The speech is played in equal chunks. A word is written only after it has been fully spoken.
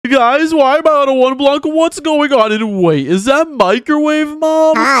Guys, why am I on a 1 block? What's going on? And wait, is that Microwave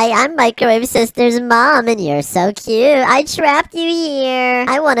Mom? Hi, I'm Microwave Sister's mom, and you're so cute. I trapped you here.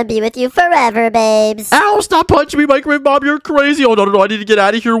 I want to be with you forever, babes. Ow, stop punching me, Microwave Mom. You're crazy. Oh, no, I need to get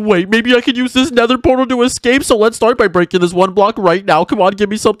out of here. Wait, maybe I can use this nether portal to escape. So let's start by breaking this 1 block right now. Come on, give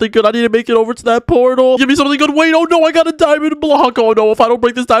me something good. I need to make it over to that portal. Give me something good. Wait, oh no, I got a diamond block. Oh no, if I don't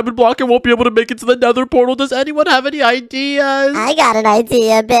break this diamond block, I won't be able to make it to the nether portal. Does anyone have any ideas? I got an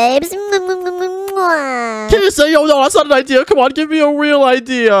idea, babes. Can you say, oh no, that's not an idea. Come on, give me a real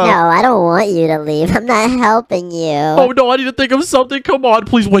idea. No, I don't want you to leave. I'm not helping you. Oh no, I need to think of something. Come on,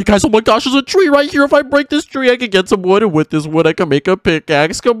 please. Wait, guys. Oh my gosh, there's a tree right here. If I break this tree, I can get some wood. And with this wood, I can make a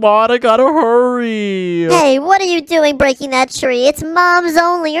pickaxe. Come on, I gotta hurry. Hey, what are you doing breaking that tree? It's mom's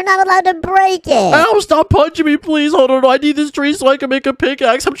only. You're not allowed to break it. Ow, stop punching me, please. Hold on, I need this tree so I can make a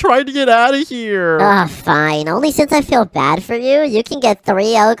pickaxe. I'm trying to get out of here. Fine. Only since I feel bad for you, you can get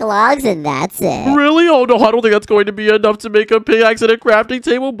 3 oak logs and that's it. Really? Oh no, I don't think that's going to be enough to make a pickaxe and a crafting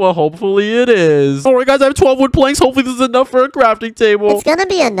table, but hopefully it is. Alright guys, I have 12 wood planks. Hopefully this is enough for a crafting table. It's gonna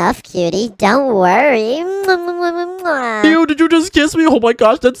be enough, cutie. Don't worry. Ew, did you just kiss me? Oh my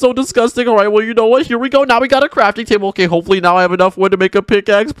gosh, that's so disgusting. Alright, well, you know what? Here we go. Now we got a crafting table. Okay, hopefully now I have enough wood to make a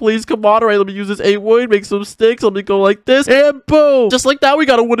pickaxe. Please, come on. Alright, let me use this 8 wood, make some sticks. Let me go like this, and boom. Just like that, we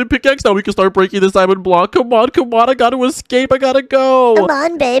got a wooden pickaxe. Now we can start breaking this diamond block. Come on. I gotta escape. I gotta go. Come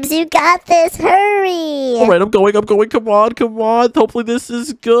on, babes. You got this. Hurry. Alright, I'm going. Come on. Hopefully this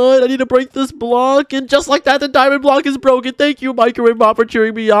is good. I need to break this block. And just like that, the diamond block is broken. Thank you, Microwave Mom, for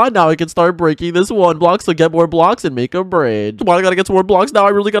cheering me on. Now I can start breaking this 1 block. So get more blocks and make a bridge. Come on, I gotta get some more blocks. Now I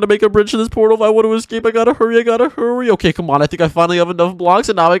really gotta make a bridge to this portal. If I want to escape, I gotta hurry. Okay, come on. I think I finally have enough blocks.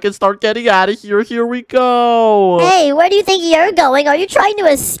 And now I can start getting out of here. Here we go. Hey, where do you think you're going? Are you trying to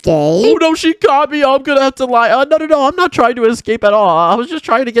escape? Oh, no, she caught me. I'm gonna have to lie. No. I'm not trying to escape at all. I was just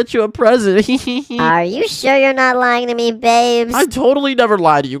trying to get you a present. Are you sure you're not lying to me, babes? I totally never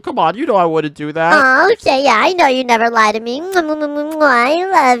lied to you. Come on, you know I wouldn't do that. Oh, okay, yeah, I know you never lied to me. I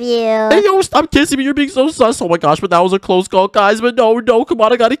love you. Hey, yo, stop kissing me. You're being so sus. Oh my gosh, but that was a close call, guys. But no, come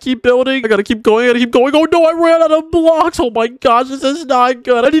on. I gotta keep building. I gotta keep going. Oh no, I ran out of blocks. Oh my gosh, this is not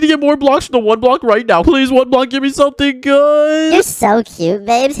good. I need to get more blocks from the 1 block right now. Please, 1 block, give me something good. You're so cute,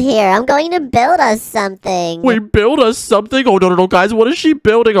 babes. Here, I'm going to build us something. Wait, build us something? Oh, no, guys. What is she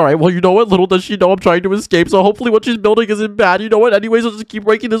building? All right, well, you know what? Little does she know I'm trying to escape. So hopefully what she's building isn't bad. You know what? Anyways, I'll just keep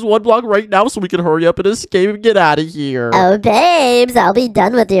breaking this 1 block right now so we can hurry up and escape and get out of here. Oh, babes, I'll be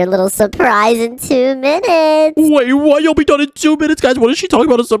done with your little surprise in 2 minutes. Wait, what? You'll be done in 2 minutes, guys? What is she talking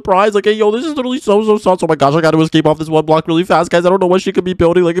about? A surprise? Like, hey, yo, this is literally so sus. Oh my gosh, I gotta escape off this 1 block really fast, guys. I don't know what she could be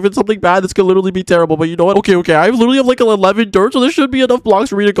building. Like, if it's something bad, this could literally be terrible. But you know what? Okay. I literally have like 11 dirt, so there should be enough blocks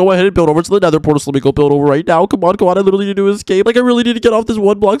for me to go ahead and build over to the nether portal. So let me go build over right now. Come on. I literally need to escape. Like, I really need to get off this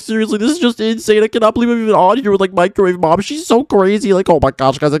 1 block. Seriously, this is just insane. I cannot believe I'm even on here with like Microwave Mom. She's so crazy. Like, oh my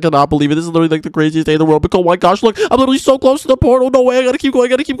gosh, guys, I cannot believe it. This is literally like the craziest day in the world. But oh my gosh, look, I'm literally so close to the portal. No way. I gotta keep going.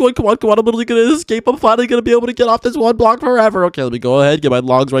 Come on. I'm literally gonna escape. I'm finally gonna be able to get off this 1 block forever. Okay, let me go ahead, get my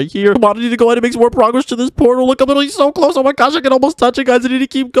logs right here. Come on, I need to go ahead and make some more progress to this portal. Look, I'm literally so close. Oh my gosh, I can almost touch it, guys. I need to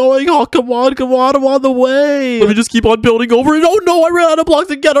keep going. Oh, come on. I'm on the way. Let me just keep on building over it. Oh no, I ran out of blocks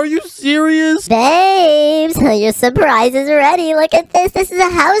again. Are you serious? Babes, your surprise is ready. Look at this. This is a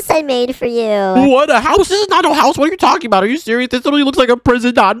house I made for you. What? A house? This is not a house. What are you talking about? Are you serious? This literally looks like a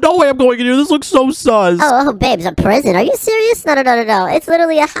prison. No way I'm going in here. This looks so sus. Oh, babes, a prison? Are you serious? No. It's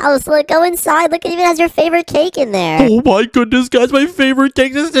literally a house. Look, go inside. Look, it even has your favorite cake in there. Oh my goodness, guys. My favorite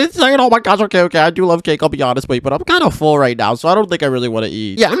cake. This is insane. Oh my gosh. Okay. I do love cake. I'll be honest. Wait, but I'm kind of full right now, so I don't think I really want to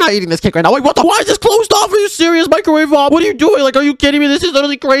eat. Yeah, I'm not eating this cake right now. Wait, what the? Why is this closed off? Are you serious, Microwave Mom? What are you doing? Like, are you kidding me? This is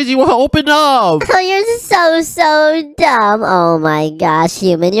literally crazy. Well, open up. Oh, you're so dumb. Oh my gosh,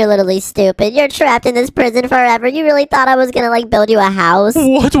 human. You're literally stupid. You're trapped in this prison forever. You really thought I was gonna, like, build you a house?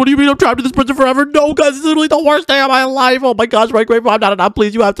 What? What do you mean I'm trapped in this prison forever? No, guys, this is literally the worst day of my life. Oh my gosh, Microwave Mom. No.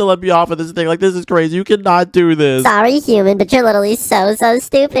 Please, you have to let me off of this thing. Like, this is crazy. You cannot do this. Sorry, human, but you're literally so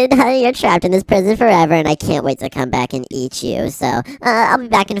stupid. You're trapped in this prison forever, and I can't wait to come back and eat you. So, I'll be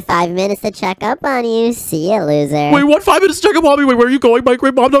back in 5 minutes to check up on you. See you, loser. Wait, what? 5 minutes to check up on me? Wait, where are you going,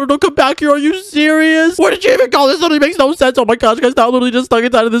 Microwave Mom? No, come back here. Are you serious? Where did you even go? This literally makes no sense. Oh my gosh, guys, now I'm literally just stuck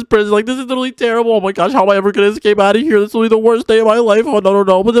inside of this prison. Like, this is literally terrible. Oh my gosh, how am I ever gonna escape out of here? This is literally the worst day of my life. Oh,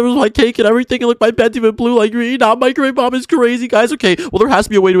 no. But there was my cake and everything, and like my bed's even blue like green. Now microwave mom is crazy, guys. Okay, well, there has to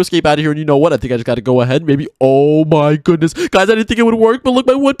be a way to escape out of here, and you know what? I think I just gotta go ahead. Maybe, oh my goodness. Guys, I didn't think it would work, but look,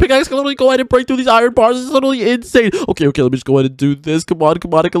 my wood pickaxe can literally go ahead and break through these iron bars. This is literally insane. Okay, let me just go ahead and do this. Come on.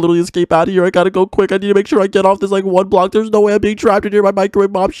 I can literally escape out of here. I gotta go quick. I need to make sure I get off this like one block. There's no way I'm being trapped in here by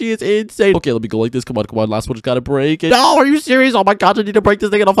microwave mom. She is insane. Okay, let me go like this. Come on. Last one just gotta break it. No, are you serious? Oh my gosh, I need to break this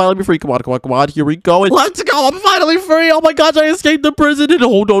thing and I'll finally be free. Come on. Here we go. And let's go. I'm finally free. Oh my gosh, I escaped the prison. And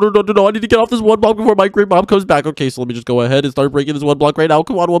oh, no. I need to get off this one block before microwave mom comes back. Okay, so let me just go ahead and start breaking this one block right now.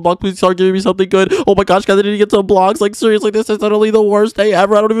 Come on, one block. Please start giving me something good. Oh my gosh, guys, I need to get some blocks. Like, seriously, this is literally the worst day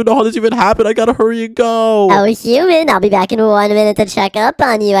ever. I don't even know how this even happened. I gotta hurry and go. Oh, human, I'll be back in 1 minute to check up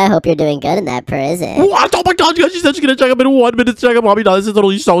on you. I hope you're doing good in that prison. What? Oh my gosh, guys, she said she's gonna check up in 1 minute to check up on me. Now, this is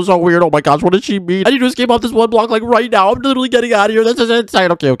literally so weird. Oh my gosh, what does she mean? I need to escape off this one block like right now. I'm literally getting out of here. This is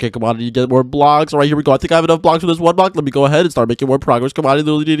insane. Okay, come on. I need to get more blocks. All right, here we go. I think I have enough blocks for this one block. Let me go ahead and start making more progress. Come on, I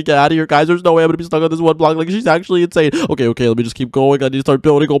literally need to get out of here, guys. There's no way I'm gonna be stuck on this one block. Like, she's actually insane. Okay, let me just keep going. I need to start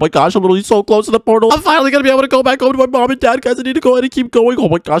building. Oh my gosh, I'm literally so close to the portal. I'm finally gonna be able to go back home to my mom and dad, guys. I need to go ahead and keep going. Oh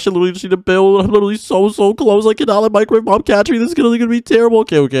my gosh, I literally just need to build. I'm literally so close. I cannot let microwave mom catch me. This is gonna be terrible.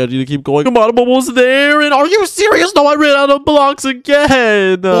 Okay, I need to keep going. Come on, I'm almost there. And are you serious? No, I ran out of blocks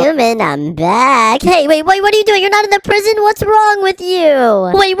again. Human, I'm back. Hey, wait, what are you doing? You're not in the prison? What's wrong with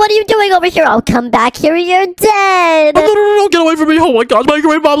you? Wait, what are you doing over here? I'll come back here. You're dead. Oh, no, get away from me. Oh my gosh,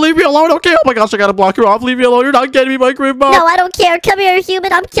 microwave mom, leave me alone. Okay, oh my gosh, I gotta block her off. Leave me alone. You're not getting me, microwave mom. No, I don't care. Come here,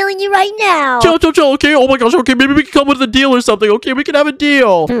 human. I'm killing you right now. Chill. Okay, oh my gosh, okay, maybe we can come with a deal or something. Okay, we can have a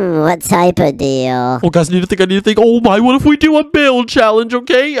deal. What type of deal? Oh, guys, I need to think. Oh my, what if we do a build challenge,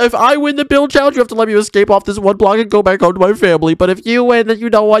 okay? If I win the build challenge, you have to let me escape off this one block and go back home to my family. But if you win, then you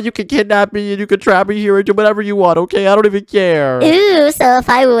know what? You can kidnap me and you can trap me here and do whatever you want, okay? I don't even care. Ooh, so if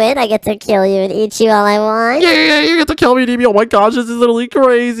I win, I get to kill you and eat you all I want? Yeah, you get to kill me and eat me. Oh my gosh, this is literally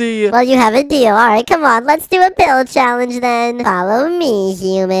crazy. Well, you have a deal. All right, come on. Let's do a build challenge then. Follow me,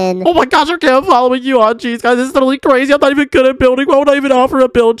 human. Oh my gosh, okay, I'm following you on. Jeez, guys, this is literally crazy. I'm not even good at building. Why would I even offer a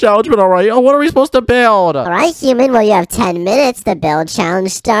build challenge? But all right, what are we supposed to build? All right, human. Well, you have 10 minutes. The build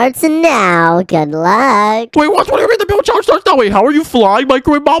challenge starts now. Good luck. Wait, what do you mean the build challenge starts now? Wait, how are you flying,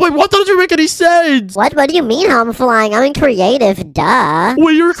 microwave mom? Wait, what doesn't make any sense? What do you mean how I'm flying? I'm in creative, duh.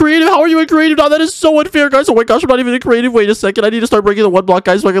 Wait, you're creative? How are you in creative now? That is so unfair, guys. Oh my gosh, I'm not even in creative. Wait a second. I need to start breaking the one block,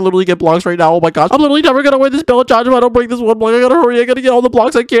 guys, so I can literally get blocks right now. Oh my gosh. I'm literally never gonna win this build challenge if I don't break this one block. I gotta hurry. I gotta get all the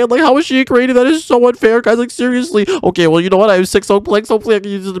blocks I can. Like, how is she in creative? That is so unfair, guys. Like, seriously. Okay, well, you know what? I have 6 oak planks. Hopefully, I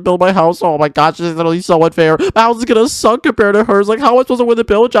can use it to build my house. Oh my gosh, this is literally so unfair. My house is gonna suck compared to hers. Like, how am I supposed to win the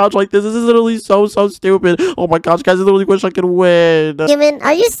build challenge like this? This is literally so stupid. Oh my gosh, guys, I literally wish I could win. Human,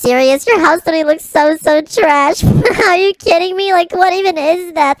 are you serious? Your house literally looks so trash. Are you kidding me? Like, what even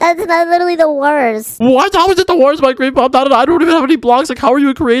is that? That's not literally the worst. What? How is it the worst, my great mom? I don't even have any blocks. Like, how are you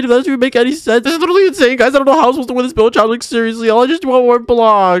a creative? That doesn't even make any sense. This is literally insane, guys. I don't know how I'm supposed to win this build challenge. Like, seriously, all I just want more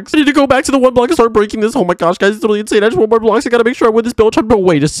blocks. I need to go back to the one block and start breaking this. Oh my gosh, guys, it's literally insane. I just want more blocks. I gotta make sure I win this build challenge. But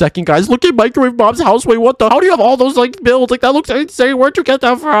wait a second, guys. Look at microwave mom's house. Wait, what the? How do you have all those, like, builds? Like, that looks insane. Where'd you get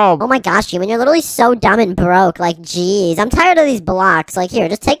that from? Oh my gosh, human, you're literally so dumb and broke. Like, jeez, I'm tired of these blocks. Like, here,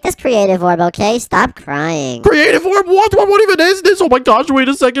 just take this creative orb, okay? Stop crying. Creative orb? What even is this? Oh my gosh, wait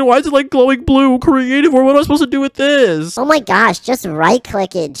a second. Why is it, like, glowing blue? Creative orb? What am I supposed to do with this? Oh my gosh, just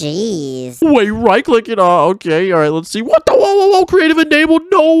right-click it, jeez. Wait, right-click it? Okay, all right, let's see. What the? Whoa, creative enabled?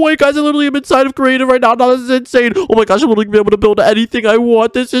 No way, guys, I literally am inside of creative right now. No, this is insane. Oh my gosh, I'm literally gonna be able to build anything I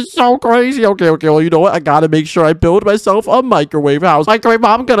want. This is so crazy. Okay, well, you know what? I gotta make sure I build myself a microwave house. Microwave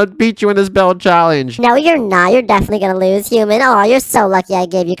mom, I'm gonna beat you in this build challenge. No, you're not. You're definitely gonna lose, human. Oh, you're so lucky I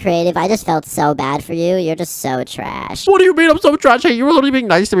gave you creative. I just felt so bad for you. You're just so trash. What do you mean I'm so trash? Hey, you were literally being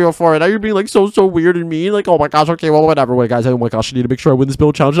nice to me before, and now you're being, like, so weird and mean. Like, oh my gosh, okay, well, whatever. Wait, guys, oh my gosh, I need to make sure I win this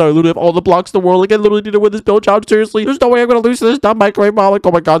build challenge. I literally have all the blocks in the world. Like, I literally need to win this build challenge. Seriously, there's no way I'm gonna lose to this dumb microwave mom. Like,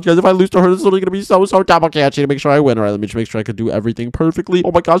 oh my gosh, guys, if I lose to her, this is literally gonna be so dumb. Okay, I need to make sure I win. All right, let me just make sure I can do everything perfectly.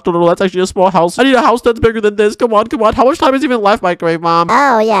 Oh my gosh, no, that's actually a small house. I need a house that's bigger than this. Come on. How much time is even left, microwave mom?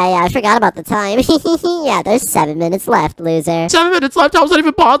 Oh, yeah, I forgot about the time. Yeah, there's 7 minutes left, loser. 7 minutes left? How is that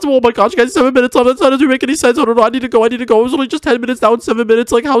even possible? Oh my gosh, guys, 7 minutes left. That doesn't make any sense. Oh no, I need to go. It was only just 10 minutes now. It's 7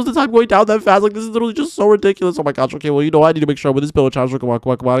 minutes. Like, how's the time going down that fast? Like, this is literally just so ridiculous. Oh my gosh, okay, well, you know, I need to make sure I win this build challenge. Come on.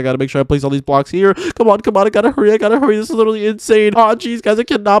 I gotta make sure I place all these blocks here. Come on. I gotta hurry. This is literally insane. Oh, jeez, guys, I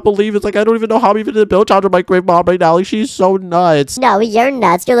cannot believe it's like, I don't even know how I'm even in the build challenge with my great mom right now. Like, she's so nuts. No, you're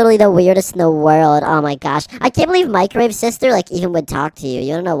nuts. You're literally the weirdest in the world. Oh my gosh. I can't believe Microwave Sister, like, even would talk to you.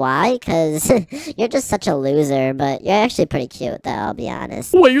 You don't know why? Because you're just such a loser, but you're actually pretty cute, though, I'll be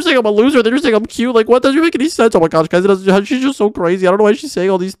honest. Wait, you're saying I'm a loser, then you're saying I'm cute? Like, what? Doesn't make any sense. Oh my gosh, guys, she's just so crazy. I don't know why she's saying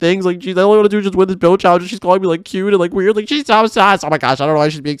all these things. Like, geez, I only want to do is just win this build challenge. And she's calling me like cute and like weird. Like, she's so sus. Oh my gosh, I don't know why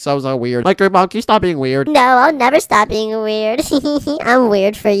she's being so weird. Like, great mom, can you stop being weird? No, I'll never stop being weird. I'm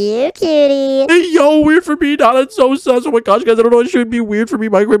weird for you, cutie. Hey, yo, weird for me. Nah, that's so sus. Oh my gosh, guys, I don't know. It should be weird for me,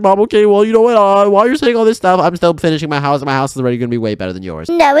 my great mom. Okay, well, you know what? While you're saying all this stuff, I'm still finishing my house. My house is already gonna be way better than yours.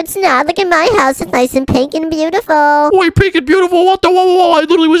 No, it's not. Look at my house. It's nice and pink and beautiful. Wait, pink and beautiful? What the? Whoa. I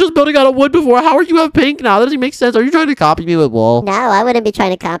literally was just building out of wood before. How are you have pink now? That doesn't make sense. Are you trying to copy me with wool? No, I wouldn't be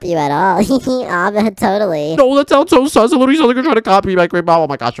trying to copy you at all. But totally. No, that sounds so sus. It literally sounds like you're trying to copy my great mom. Oh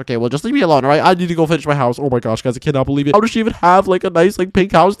my gosh, okay, well, just leave me alone, alright? I need to go finish my house. Oh my gosh, guys, I cannot believe it. How does she even have, like, a nice, like,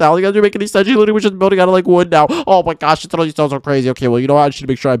 pink house now? Like, that doesn't make any sense. She literally was just building out of, like, wood now. Oh my gosh, it totally sounds so crazy. Okay, well, you know what? I should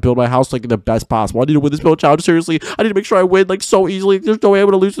make sure I build my house, like, in the best possible. I need to win this build challenge, seriously. I need to make sure I win, like, so easily. There's no way I'm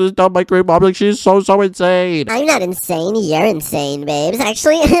gonna lose to this dumb, my great mom. Like, she's so insane. I'm not insane. You're insane, babes.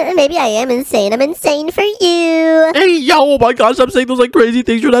 Actually, maybe I am insane. I'm insane for you. Hey, yo, oh my gosh, I'm saying those, like, crazy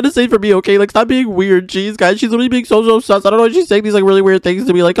things. You're not insane for me, okay? Like, stop being weird. Jeez, guys, she's literally being so sus. I don't know why she's saying these, like, really weird things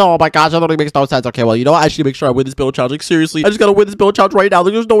to me. Like, oh my gosh, that literally makes no sense. Okay, well, you know what? I should make sure I win this build challenge. Like, seriously, I just gotta win this build challenge right now.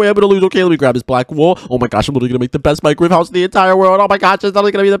 Like, there's no way I'm gonna lose. Okay, let me grab this black wool. Oh my gosh, I'm literally gonna make the best microwave house in the entire world. Oh my gosh, it's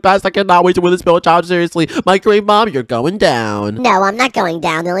literally gonna be the best. I cannot wait to win this build challenge. Seriously, microwave mom, you're going down. No, I'm not going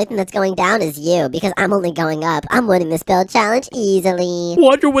down. The only thing that's going down is you, because I'm only going up. I'm winning this build challenge easily.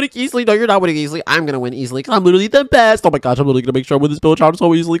 What? You're winning easily? No, you're not winning easily. I'm gonna win easily because I'm literally the best. Oh my gosh, I'm literally gonna make sure I win this build challenge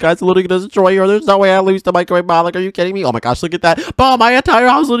so easily, guys. I'm literally gonna destroy her. There's no way I lose to microwave mom. Like, are you kidding me? Oh my gosh, look at that. Boom, my entire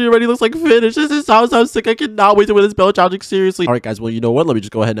house literally already looks like finished. This is so sick. I cannot wait to win this build challenge. Like, seriously. Alright, guys, well, you know what? Let me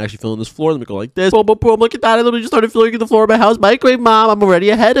just go ahead and actually fill in this floor. Let me go like this. Boom, boom, boom. Look at that. I literally just started filling in the floor of my house. Microwave mom, I'm already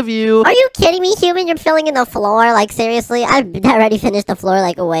ahead of you. Are you kidding me, human? You're filling in the floor? Like, seriously? I've already finished the floor,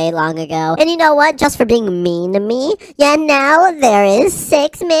 like, way long ago. And you know what? Just for being mean to me, yeah, now there is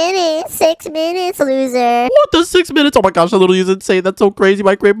 6 minutes. 6 minutes, loser. What the 6 minutes? Oh my gosh, that literally is insane. That's so crazy.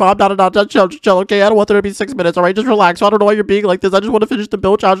 Microwave mom, chill, okay? I don't want there to be 6 minutes, alright? Just relax. So I don't know why you're being like this. I just want to finish the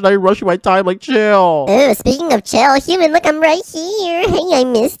build challenge. Now you're rushing my time. Like, chill. Ooh, speaking of chill, human, look, I'm right here. Hey, I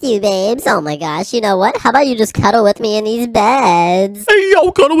missed you, babes. Oh my gosh, you know what? How about you just cuddle with me in these beds? Hey,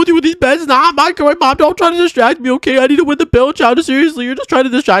 yo, cuddle with you with these beds? Nah, microwave mom, don't try to distract me, okay? I need to win the build challenge. Seriously, you're just trying to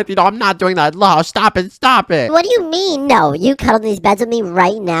distract me. No, I'm not doing that. No, stop it. Stop it. What do you mean? No, you cuddle in these beds with me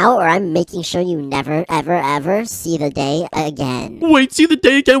right now, or I'm making sure you never, ever see the day again. Wait, see the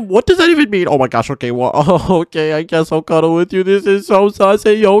day again? What does that even mean? Oh my gosh, okay, well, okay, I guess I'll cuddle with you. This is so sus.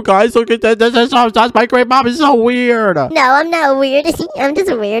 Hey, yo, guys, look at that. This is so sus. My great mom is so weird. No, I'm not weird. I'm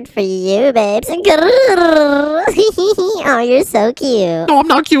just weird for you, babes. Oh, you're so cute. No, I'm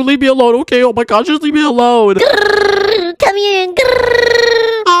not cute. Leave me alone, okay? Oh my gosh, just leave me alone. Come here and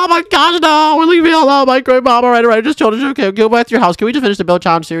Oh my gosh, no, leave me alone, my great mom. Alright, just chill. Okay, go back to your house. Can we just finish the build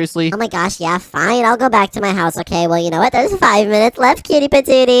challenge, seriously? Oh my gosh, yeah, fine. I'll go back to my house, okay? Well, you know what? There's 5 minutes left, cutie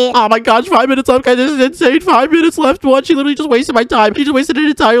patootie. Oh my gosh, 5 minutes left, guys. This is insane. 5 minutes left. What? She literally just wasted my time. She just wasted an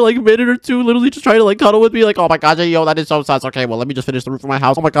entire, like, minute or two, literally just trying to, like, cuddle with me. Like, oh my gosh, yo, that is so sus. Okay, well, let me just finish the roof of my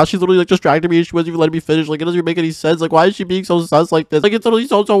house. Oh my gosh, she's literally, like, distracting me and she wasn't even letting me finish. Like, it doesn't even make any sense. Like, why is she being so sus like this? Like, it's literally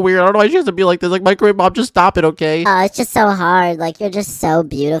so weird. I don't know why she has to be like this. Like, my great mom, just stop it, okay? Oh, it's just so hard. Like, you're just so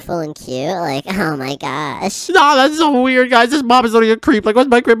beautiful and cute. Like, oh my gosh. No, that's so weird, guys. This mom is literally a creep. Like, why's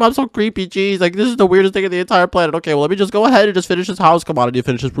my great mom so creepy? Jeez, like, this is the weirdest thing in the entire planet. Okay, well, let me just go ahead and just finish this house. Come on, I need to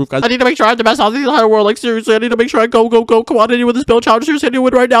finish this roof, guys. I need to make sure I have the best house in the entire world. Like, seriously, I need to make sure I go. Come on, I need to win this build challenge. Seriously, I need to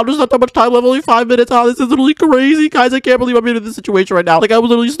win right now. There's not that much time left. Only 5 minutes. Oh, this is literally crazy, guys. I can't believe I'm in this situation right now. Like, I was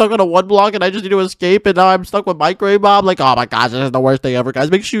literally stuck on a 1 block and I just need to escape, and now I'm stuck with microwave mom. Like, oh my gosh, this is the worst thing ever, guys.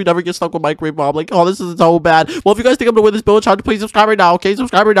 Make sure you never get stuck with microwave mom. Like, oh, this is so bad. Well, if you guys think I'm gonna win this build challenge, please subscribe right now, okay?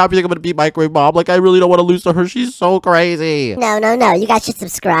 Subscribe right now if you think I'm gonna beat microwave mom. Like, I really don't want to lose to her. She's so crazy. No. You guys should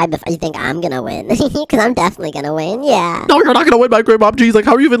subscribe if you think I'm gonna win. Because I'm definitely gonna win, yeah. No, you're not gonna win, microwave mom. Jeez, like,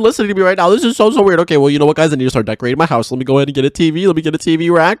 how are you even listening to me right now? This is so weird. Okay, well, you know what, guys? I need to start decorating my house. Let me go ahead and get a TV. Let me get a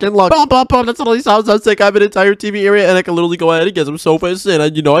TV rack and look. Boom. That's literally sounds so sick. I have an entire TV area and I can literally go ahead and get some sofas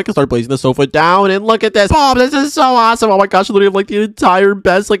and, you know, I can start placing the sofa down and look at this. Boom, this is so awesome. Oh my gosh, I literally have like the entire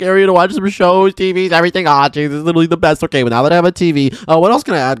best like area to watch some shows, TVs, everything. Ah, jeez, this is literally the best. Okay, well, now that I have a TV, what else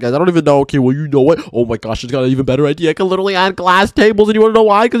can I add, guys? I don't even know. Okay, well, you know what? Oh my gosh, it's got an even better idea. I can literally add glass tables, and you want to know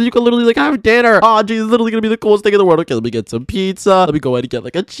why? Because you can literally like have dinner. Oh, geez, it's literally gonna be the coolest thing in the world. Okay, let me get some pizza. Let me go ahead and get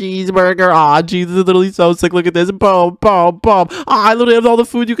like a cheeseburger. Oh, geez, this is literally so sick. Look at this. Boom. Oh, I literally have all the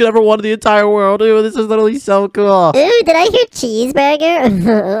food you could ever want in the entire world. Ooh, this is literally so cool. Ooh, did I hear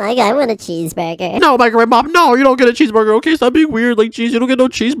cheeseburger? I want a cheeseburger. No, microwave mom, no, you don't get a cheeseburger. Okay, stop being weird. Like, geez, you don't get no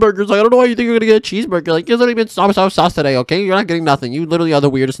cheeseburgers. Like, I don't know why you think you're gonna get a cheeseburger. Like, you haven't even so sus today. Okay, you're not getting nothing. You literally are the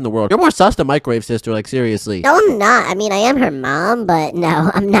weirdest in the world. You're more sus than Microwave Sister, like seriously. No, I'm not. I mean, I am her mom, but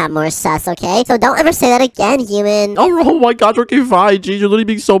no, I'm not more sus, okay? So don't ever say that again, human. Oh my gosh, okay, fine. Jeez, you're literally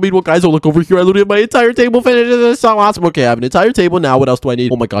being so mean. Well, guys, oh, look over here. I literally have my entire table finished. This is so awesome. Okay, I have an entire table now. What else do I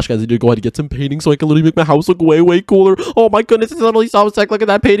need? Oh my gosh, guys, I need to go ahead and get some paintings so I can literally make my house look way cooler. Oh my goodness, it's literally so sick. Look at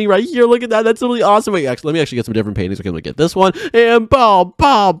that painting right here. Look at that. That's literally awesome. Wait, actually, let me actually get some different paintings. Okay, let me get this one. And boom.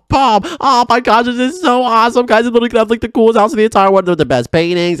 Oh my gosh, this is so awesome, guys. I'm literally gonna have like the coolest house in the entire world. They're the best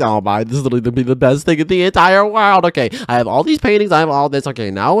paintings. Oh my, this is literally gonna be the best thing in the entire world. Okay, I have all these paintings. I have all this.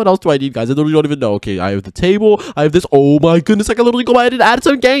 Okay, now what else do I need, guys? I literally don't even know. Okay, I have the table. I have this. Oh my goodness, I can literally go ahead and add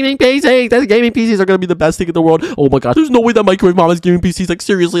some gaming PCs. Those gaming PCs are gonna be the best thing in the world. Oh my gosh, there's no way that Microwave Mom has gaming PCs. Like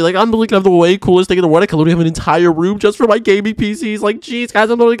seriously, like I'm literally gonna have the way coolest thing in the world. I can literally have an entire room just for my gaming PCs. Like, jeez, guys,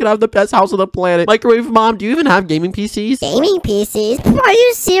 I'm literally gonna have the best house on the planet. Microwave Mom, do you even have gaming PCs? Gaming PCs? Are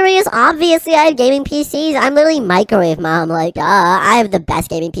you serious? Obviously, I have gaming PCs. I'm literally Microwave Mom. Like, I have the best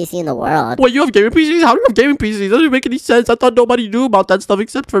gaming PC in the world. Wait, you have gaming PCs? How do you have gaming PCs? That doesn't make any sense. I thought nobody knew about that stuff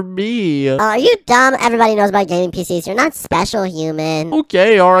except for me. Are you dumb? Everybody knows about gaming PCs. You're not special, human.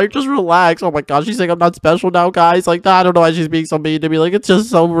 Okay, alright, just relax. Oh my gosh, she's saying I'm not special now, guys. Like, I don't know why she's being so mean to me. Like, it's just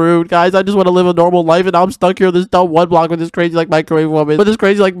so rude, guys. I just want to live a normal life, and now I'm stuck here in this dumb one block with this crazy, like, microwave woman. With this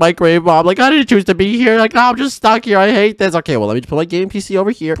crazy, like, microwave mom. Like, I didn't choose to be here. Like, now I'm just stuck here. I hate this. Okay, well, let me just put my gaming PC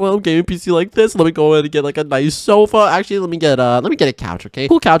over here. Well, gaming PC like this. Let me go ahead and get, like, a nice sofa. Actually, let me get a couch, okay?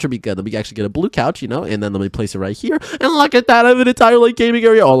 Cool couch would be good. Let me actually get a blue couch, you know, and then let me place it right here. And look at that. I have an entire, like, gaming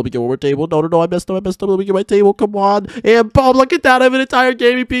area. Oh, let me get one more table. No, I messed up. Let me get my table. Come on. And boom, look at that. I have an entire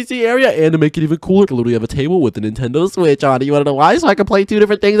gaming PC area. And to make it even cooler, I can literally have a table with a Nintendo Switch on it. You want to know why? So I can play two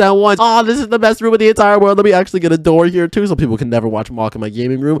different things at once. Oh, this is the best room in the entire world. Let me actually get a door here, too, so people can never watch me walk in my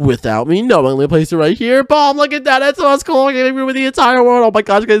gaming room without me knowing. Let me place it right here. Boom, look at that. That's the most cool gaming room in the entire world. Oh my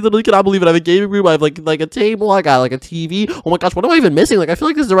gosh, guys, literally cannot believe it. I have a gaming room. I have, like a table. I got, like, a TV. Oh my gosh, what am I even missing? Like, I feel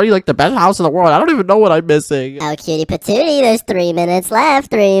like this is already, like, the best house in the world. I don't even know what I'm missing. Oh, cutie patootie, there's 3 minutes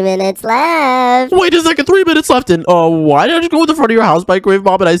left. 3 minutes left. Wait a second, 3 minutes left. And why did I just go in the front of your house, Microwave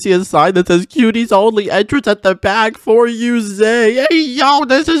Mom, and I see a sign that says cuties only, entrance at the back for you, Zay. Hey, yo,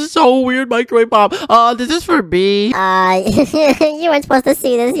 this is so weird, Microwave Mom. This is for me. You weren't supposed to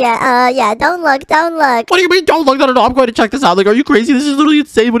see this yet. Yeah, don't look. What do you mean, don't look? No, I'm going to check this out. Like, are you crazy? This is literally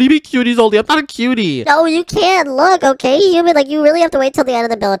insane. What do you mean cuties only? I'm not a cutie. No, you can't look, okay, human? Like, you really have to wait till the end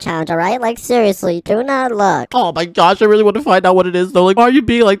of the build challenge, alright? Like, seriously, do not look. Oh my gosh, I really want to find out what it is, though. Like, why are you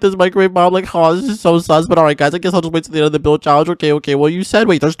being like this, Microwave Mom? Like, oh, this is so sus. But alright, guys, I guess I'll just wait till the end of the build challenge. Okay. Well, you said,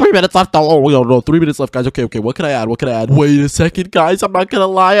 wait, there's 3 minutes left. Oh, no, 3 minutes left, guys. Okay. What can I add? Wait a second, guys. I'm not gonna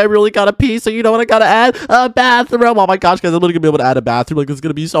lie. I really gotta pee. So you know what I gotta add? A bathroom. Oh my gosh, guys, I'm literally gonna be able to add a bathroom. Like, it's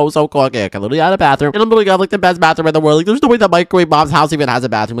gonna be so cool. Okay, I can literally add a bathroom. And I'm literally gonna have, like, the best bathroom in the world. Like, there's no way that Microwave Mom's house even has a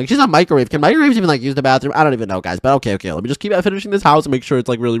bathroom. Like, she's a microwave. Can microwaves even, like, use the bathroom? I don't even know, guys. But okay. Let me just keep finishing this house and make sure it's,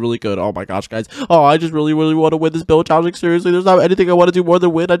 like, really good. Oh my gosh, guys. Oh, I just really want to win this build challenge. Like, seriously, there's not anything I want to do more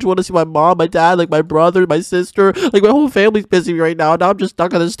than win. I just want to see my mom, my dad, like, my brother, my sister. Like, my whole family's busy right now. Now I'm just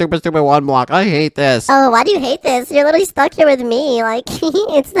stuck on this stupid one block. I hate this. Oh, why do you hate this? You're literally stuck here with me. Like,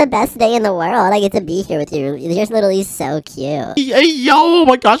 it's the best day in the world. I get to be here with you. You're literally so cute. Hey, yo, oh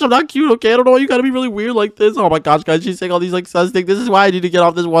my gosh, I'm not cute, okay? I don't know why you gotta be really weird like this. Oh my gosh, guys, she's saying all these, like, sus things. This is why I need to get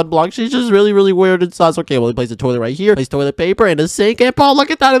off this one block. She's just really weird and sus. Okay, well, we place a toilet right here. Place toilet paper and a sink. And Paul,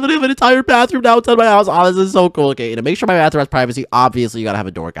 look at that. I literally have an entire bathroom now inside my house. Oh, this is so cool. Okay, and to make sure my bathroom has privacy, obviously, you gotta have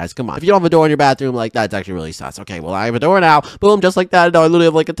a door, guys. Come on. If you don't have a door in your bathroom, like, that's actually really sus. Okay, well, I have a door now. Boom, just like that. Now I literally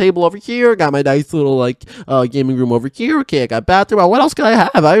have, like, a table over here. Got my nice little, like, gaming room over here. Okay, I got bathroom. What else can I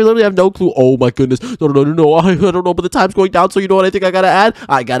have? I literally have no clue. Oh my goodness. No. I don't know, but the time's going down, so you know what I think I gotta add?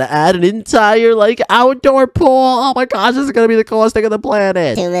 I gotta add an entire, like, outdoor pool. Oh my gosh, this is gonna be the coolest thing on the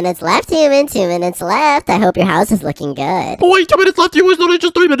planet. 2 minutes left, human. 2 minutes left. I hope your house is looking good. Oh, wait, 2 minutes left. It was literally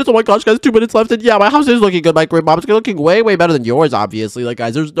just 3 minutes. Oh my gosh, guys, 2 minutes left. And yeah, my house is looking good. Microwave Mom, it's looking way better than yours, obviously. Like,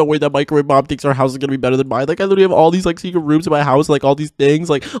 guys, there's no way that Microwave Mom thinks our house is gonna be better than mine. Like, I literally have all these, like, secret rooms in my house, like, all these things.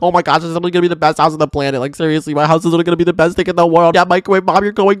 Like, oh my gosh, this is literally gonna be the best house on the planet. Like, seriously, my house is literally gonna be the best thing in the world. Yeah, Microwave Mom,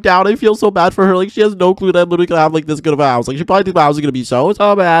 you're going down. I feel so bad for her. Like, she has no clue that I'm literally gonna have, like, this good of a house. Like, she probably thinks my house is gonna be so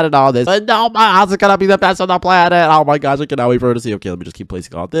bad and all this. But no, my house is gonna be the best on the planet. Oh my gosh, I cannot wait for her to see. Okay, let me just keep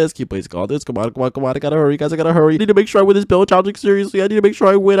placing all this. Come on. I gotta hurry, guys. I gotta hurry. I need to make sure I win this build challenge. Like, seriously, I need to make sure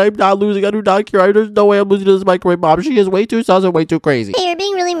I win. I'm not losing. I do not care. There's no way I'm losing to this Microwave Mom. She is way too sus and way too crazy. Hey, you're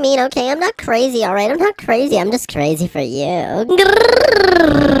being really mean, okay? I'm not crazy, alright? I'm not crazy. I'm just crazy for you.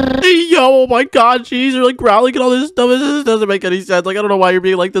 Hey, yo, Oh my god, jeez, you're like growling and all this stuff. This doesn't make any sense. Like, I don't know why you're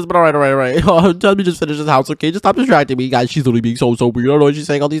being like this, but alright. Let me just finish this house, okay? Just stop distracting me, guys. She's literally being so weird. I don't know why she's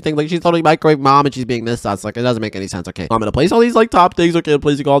saying all these things. Like, she's totally microwave mom and she's being this sus. Like, it doesn't make any sense, okay? I'm gonna place all these, like, top things, okay? I'm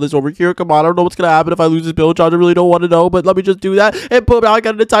placing all this over here. Come on, I don't know what's gonna happen if I lose this build charge. I really don't want to know, but let me just do that. And boom, now I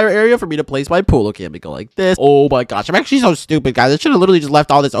got an entire area for me to place my pool. Okay, let me go like this. Oh my gosh, I'm actually so stupid, guys. I should have literally just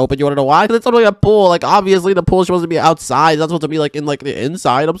left all this open. You wanna know why? Because it's literally a pool. Like, obviously, the pool is supposed to be outside. It's not supposed to be, like, in, like, the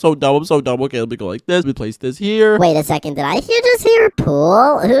inside. I'm so dumb. Okay, let me go like this. Let me place this here. Wait a second, did I just hear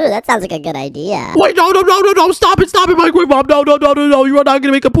pool? Ooh, that sounds like a good idea. Wait, no, stop it, microwave mom. No, you are not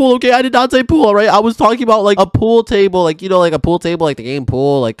gonna make a pool, okay? I did not say pool, alright? I was talking about, like, a pool table, like, you know, like a pool table, like the game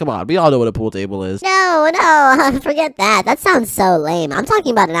pool. Like, come on, we all know what a pool table is. No, forget that. That sounds so lame. I'm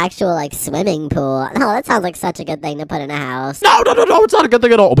talking about an actual, like, swimming pool. No, that sounds like such a good thing to put in a house. No, it's not a good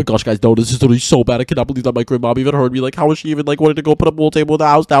thing at all. Oh my gosh, guys, no, this is literally so bad. I cannot believe that microwave mom even heard me. Like, how is she even, like, wanting to go put a pool table in the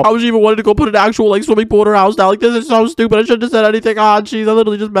house now? How is she even wanting to go put an actual, like, swimming pool in her house now? Like, this is so stupid. I shouldn't have said anything. Ah, jeez, I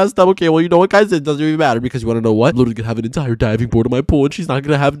literally just messed up. Okay, well, you know what, guys? It doesn't even matter because you want to know what? I'm literally gonna have an entire diving board in my pool, and she's not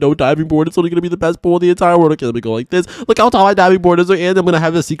gonna have no diving board. It's only gonna be the best pool in the entire world. Okay, let me go like this. Look how tall my diving board is, and I'm gonna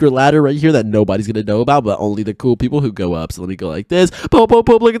have a secret ladder right here that nobody's gonna know about, but only the cool people who go up. So let me go like this. Boom.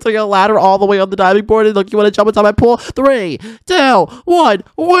 Look, it's like a ladder all the way on the diving board. And look, you want to jump inside my pool? 3, 2, 1.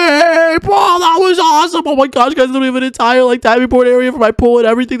 Wait, oh, that was awesome. Oh my gosh, guys, literally have an entire like diving board area for my pool and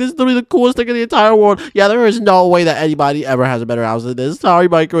everything. This is literally the coolest thing in the entire world. Yeah, there is no way that anybody ever has a better house than this. Sorry,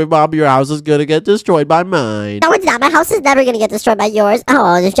 microwave mom, your house is gonna get destroyed by mine. No, it's not. My house is never gonna get destroyed by yours.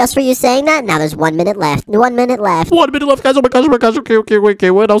 Oh, it's just for you saying that? Now there's 1 minute left. 1 minute left. 1 minute left, guys. Oh my gosh. Okay.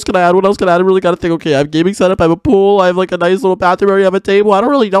 What else can I add? I really gotta think. Okay, I have gaming setup. I have a pool. I have like a nice little bathroom area. I have a table. I don't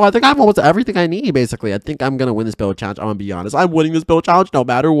really know. I think I have almost everything I need, basically. I think I'm gonna win this build challenge. I'm gonna be honest. I'm winning this build challenge no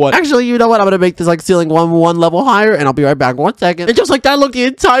matter what. Actually, you know what? I'm gonna make this like ceiling one level higher, and I'll be right back 1 second. And just like that, look, the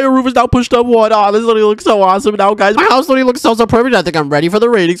entire roof is now pushed up 1. Oh, this literally looks so awesome now, guys. My house literally looks so perfect. I think I'm ready for the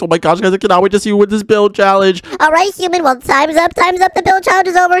ratings. Oh my gosh, guys, I cannot wait to see you win this build challenge. All right, human. Well, time's up. The build challenge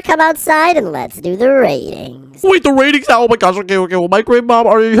is over. Come outside and let's do the ratings. Wait, the ratings now? Oh my gosh. Okay. Well, microwave mom,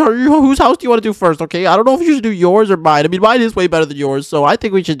 are you whose house do you want to do first? Okay, I don't know if you should do yours or mine. I mean, mine is way better than yours, so I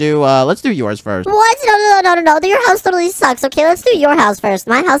think we should do. Let's do yours first. What? No. Your house totally sucks. Okay, let's do your house first.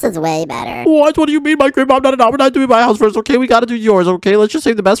 My house is way better. What? What do you mean, microwave mom? No. We're not doing my house first. Okay, we gotta do yours. Okay, let's just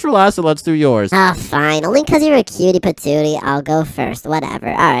save the best for last and let's do yours. Ah, fine. Only because you're a cutie patootie, I'll go first. Whatever.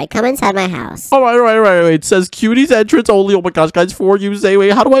 All right, come inside my house. All right. It says cuties entrance only. Oh my gosh, guys, for you say,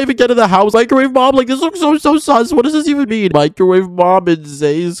 wait, how do I even get in the house? Microwave mom, like this looks so sus. What does this even mean? Microwave mom and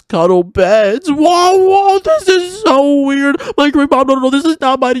Zay's cuddle beds. Whoa, this is so weird. Microwave mom, no, this is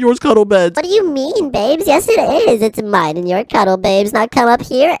not mine and yours cuddle beds. What do you mean, babes? Yes, it is. It's mine and your cuddle, babes. Now come up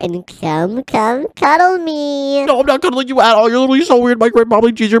here and come cuddle me. No, I'm not cuddling you at all. You're literally so weird, microwave mom.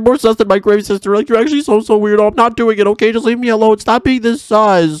 Like, geez, you're more sus than my grave sister. Like, you're actually so weird. Oh, I'm not doing it, okay? Just leave me alone. Stop being this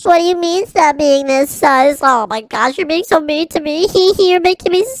sus. What do you mean, stop being this sus? Oh my gosh, you're being so mean to me. You're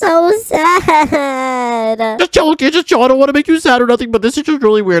making me so sad. Just chill, okay? Just chill. I don't want to make you sad or nothing, but this is just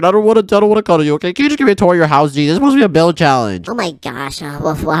really weird. I don't want to cuddle you, okay? Can you just give me a tour of your house, G? This must be a build challenge. Oh my gosh.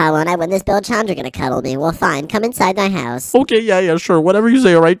 Well, when I win this build challenge, you're gonna cuddle me. Well, fine. Come inside my house. Okay, yeah, sure. Whatever you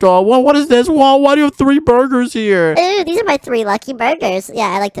say, alright, doll. Well, what is this? Whoa, why do you have 3 burgers here? Ooh, these are my 3 lucky burgers. Yeah,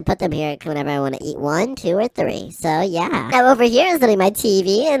 I like to put them here whenever I want to eat 1, 2, or 3. So, yeah. Now, over here is literally my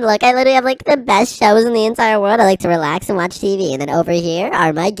TV. And look, I literally have, like, the best shows in the entire world. I like to relax and watch TV. And then over here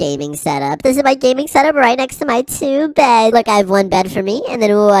are my gaming setup. This is my gaming setup right next to my 2 beds. Look, I have 1 bed for me and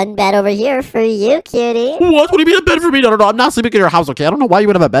then 1 bed over here for you, cutie. What do you mean a bed for me? No, I'm not sleeping in your house, okay? I don't know why you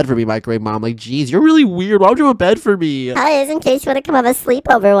would have a bed for me, microwave mom. Like, geez, you're really weird. Why would you have a bed for me? Is in case you want to come have a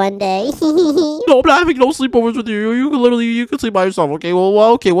sleepover one day. No, I'm not having no sleepovers with you. You can sleep by yourself, okay? Well,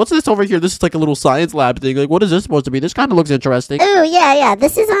 okay, what's this over here? This is like a little science lab thing. Like, what is this supposed to be? This kind of looks interesting. Oh, yeah.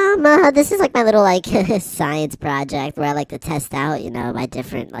 This is like my little, like, science project where I like to test out, my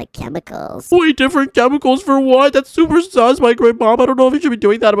different, like, chemicals. Wait, different chemicals for what? That's super sus, microwave mom. I don't know if you should be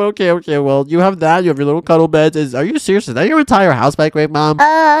doing that, but okay. Well, you have that. You have your little cuddle beds. Are you serious? Is that your entire house, microwave mom?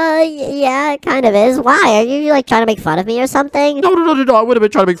 Yeah, it kind of is. Why? Are you, like, trying to make fun of me or something? No. I would have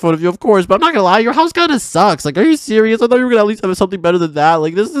been trying to make fun of you, of course, but I'm not gonna lie. Your house kind of sucks. Like, are you serious? I thought you were gonna at least have something better than that.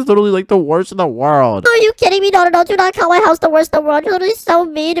 Like, this is literally, like, the worst in the world. Are you kidding me? No, do not call my house the worst in the world. You're literally so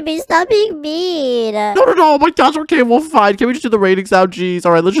mean to me. Stop being mean. No. Oh my gosh. Okay, well, fine. Can we just do the ratings now? Jeez.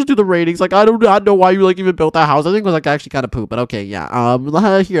 All right, let's just do the ratings. Like, I do not know why you, like, even built that house. I think it was like actually kind of poop, but okay, yeah.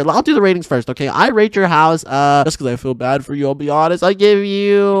 Here, I'll do the ratings first, okay? I rate your house, just because I feel bad for you, I'll be honest. I give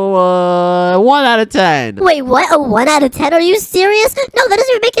you, 1 out of 10. Wait, what? A 1 out of 10? Are you serious? No, that doesn't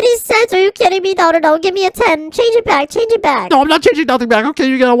even make any sense. Are you kidding me? No. Give me a 10. Change it back. No, I'm not changing nothing back. Okay,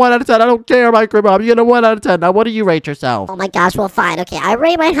 you get a 1 out of 10. I don't care, Micro Bob. You get a 1 out of 10. Now, what do you rate yourself? Oh my gosh, well, fine. Okay, I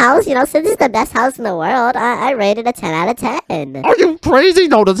rate my house, since this is the best house in the world, I rate it a 10 out of 10. Are you crazy?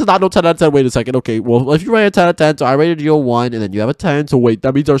 No, this is not no 10 out of 10. Wait a second. Okay, well, if you rate a 10 out of 10, so I rated you a 1, and then you have a 10. So wait,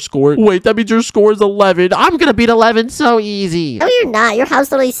 that means our score. Wait, that means your score is 11. I'm gonna beat 11 so easy. No, you're not. Your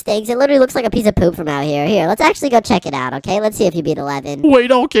house literally stinks. It literally looks like a piece of poop from out here. Here, let's actually go check it out, okay? Let's see if you beat 11.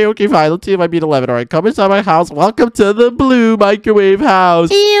 Wait, okay, fine. Let's see if I beat 11. All right, come inside my house. Welcome to the blue microwave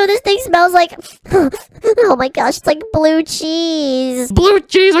house. Ew, this thing smells like... oh my gosh, it's like blue cheese. Blue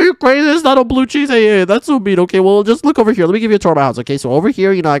cheese? Are you crazy? It's not a blue cheese. Hey, that's so mean. Okay, well, just look over here. Let me give you a tour of my house, okay? So over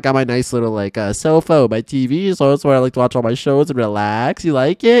here, I got my nice little, sofa, my TV. So that's where I like to watch all my shows and relax. You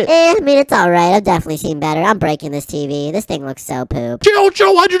like it? I mean, it's alright. I've definitely seen better. I'm breaking this TV. This thing looks so poop.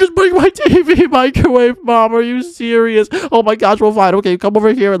 Joe, why'd you just break my TV microwave, Mom? Are you serious? Oh my gosh, well, fine. Okay, come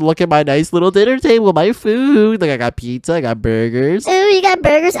over here and look at my nice little dinner table, my food. Like, I got pizza, I got burgers. Ooh, you got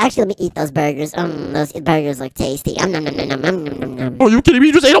burgers? Actually, let me eat those burgers. Those burgers look tasty. Nom, nom, nom, nom, nom, nom, nom. Are you kidding me?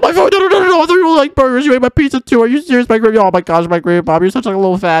 You just ate all my food. No. I thought you like burgers. You ate my pizza too. Are you serious, microwave? Oh my gosh, microwave Bob. You're such like a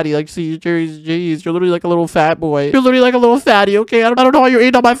little fatty. Like, see, jeez, you're literally like a little fat boy. You're literally like a little fatty, okay? I don't know how you're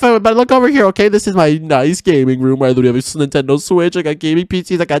eating all my food, but look over here, okay? This is my nice gaming room where I literally have a Nintendo Switch. I got gaming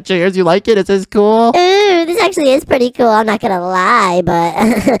PCs. I got chairs. You like it? It says cool. Ooh, this actually is pretty cool. I'm not gonna lie,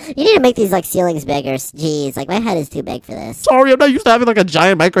 but you need to make these like ceilings bigger. Jeez, like my head is too big for this. Sorry, I'm not used to having like a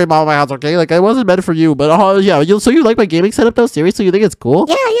giant microwave in my house, okay? Like, I wasn't meant for you, but yeah. So you like my gaming setup though? Seriously, you think it's cool?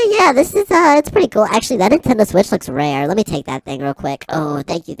 Yeah. This is it's pretty cool. Actually, that Nintendo Switch looks rare. Let me take that thing real quick. Oh,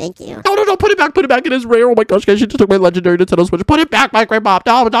 thank you. No, put it back. It is rare. Oh my gosh, guys, she just took my legendary Nintendo Switch. Put it back, microwave Bob.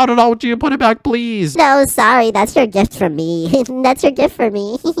 No, would you put it back, please? No, sorry. That's your gift from me. That's your gift for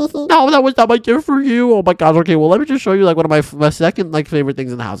me. No, that was not my gift for you. Oh my gosh. Okay, well, let me just show you like one of my second like favorite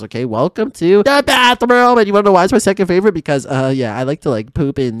things in the house. Okay, welcome to the bathroom. And you want to know why it's my second favorite? Because yeah, I like to like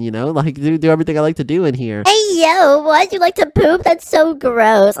poop and like do everything I like to do in here. Hey yo, why'd you like to poop? That's so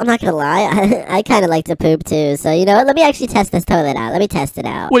gross. I'm not gonna lie. I kind of like to poop too. So you know what? Let me actually test this toilet out. Let me test it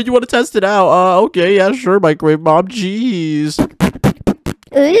out. Wait, you want to test it out? Okay, yeah, sure, microwave Bob. Jeez.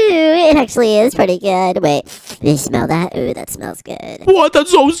 Ooh, it actually is pretty good. Wait, you smell that? Ooh, that smells good. What? That's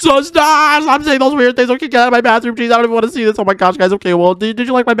so sus. Stop saying those weird things. Okay, get out of my bathroom, jeez. I don't even want to see this. Oh my gosh, guys. Okay, well, did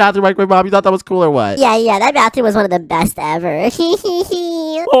you like my bathroom, microwave Bob? You thought that was cool or what? Yeah, that bathroom was one of the best ever.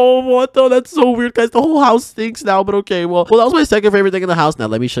 Oh, what though? That's so weird, guys. The whole house stinks now, but okay. Well, that was my second favorite thing in the house. Now,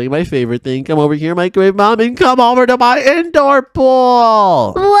 let me show you my favorite thing. Come over here, microwave Mom, and come over to my indoor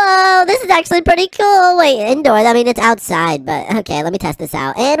pool. Whoa, this is actually pretty cool. Wait, indoor? I mean, it's outside, but okay, let me test this out.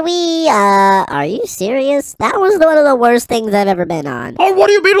 And are you serious? That was one of the worst things I've ever been on. Oh, what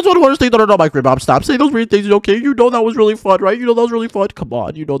do you mean it's one of the worst things? No, microwave Bob, stop saying those weird things, okay? You know that was really fun, right? You know that was really fun. Come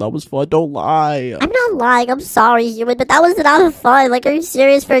on, you know that was fun. Don't lie. I'm not lying. I'm sorry, human, but that was not fun. Like, are you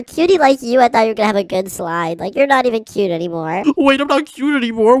serious? For a cutie like you, I thought you were gonna have a good slide. Like, you're not even cute anymore. Wait, I'm not cute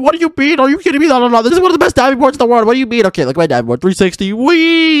anymore. What do you mean? Are you kidding me? No. This is one of the best diving boards in the world. What do you mean? Okay, look at my diving board. 360.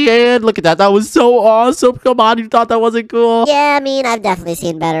 Whee! And look at that. That was so awesome. Come on, you thought that wasn't cool? Yeah, I mean, I've definitely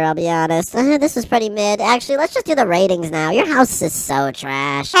seen better, I'll be honest. This is pretty mid. Actually, let's just do the ratings now. Your house is so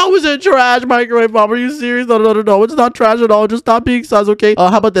trash. How is it trash, microwave Mom? Are you serious? No. It's not trash at all. Just stop being sus, okay?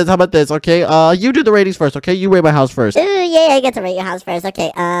 How about this? Okay, you do the ratings first, okay? You rate my house first. Ooh, yeah, I get to rate your house first.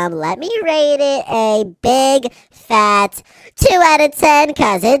 Okay, let me rate it a big, fat 2 out of 10,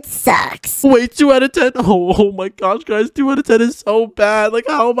 because it sucks. Wait, 2 out of 10? Oh my gosh, guys, 2 out of 10 is so bad. Like,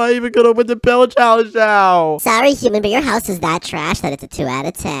 how am I even gonna win the Pillow Challenge now? Sorry, human, but your house is that trash that it's a 2 out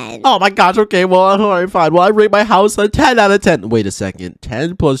of 10. Oh my gosh, okay, well, alright, fine. Well, I rate my house a 10 out of 10. Wait a second.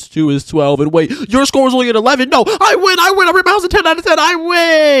 10 plus 2 is 12. And wait, your score is only at 11. No, I win. I rate my house a 10 out of 10. I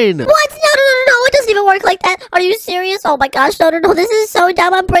win. What? No. It doesn't even work like that. Are you serious? Oh my gosh, no. This is so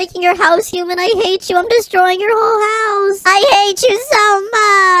dumb. I'm breaking your house, human. I hate you. I'm destroying your whole house. I hate you so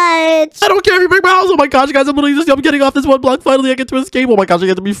much. I don't care if you break my house. Oh my gosh, guys, I'm getting off this one block. Finally, I get to escape. Oh my gosh, I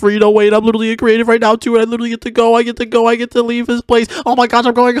get to be free. No, wait, I'm literally creative right now, too. And I literally get to go. I get to leave this place. Oh my gosh,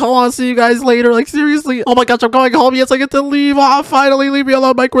 I'm going home. I'll see you guys later. Like, seriously. Oh my gosh, I'm going home. Yes, I get to leave. Oh, finally, leave me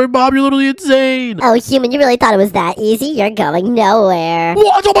alone, microwave Bob. You're literally insane. Oh, human, you really thought it was that easy? You're going nowhere.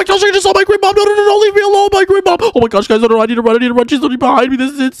 What? Oh my gosh, I just saw microwave Bob. No, leave me alone, microwave Bob. Oh my gosh, guys, no, I need to run. She's literally behind behind me.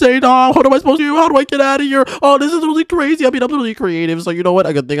 This is insane. Oh, what am I supposed to do? How do I get out of here? Oh, this is really crazy. I mean, I'm really creative, so you know what?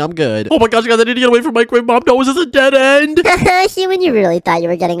 A good thing I'm good. Oh my gosh, guys, I need to get away from Microwave Mom. No, is this a dead end? Human, you really thought you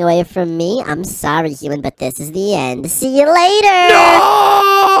were getting away from me? I'm sorry, Human, but this is the end. See you later!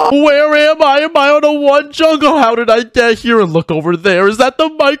 No! Where am I? Am I on a one jungle? How did I get here? And look over there. Is that the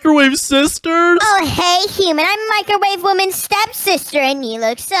Microwave Sisters? Oh, hey, Human. I'm Microwave Woman's stepsister, and you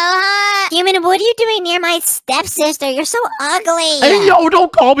look so hot. Human, what are you doing near my stepsister? You're so ugly. Hey, yo,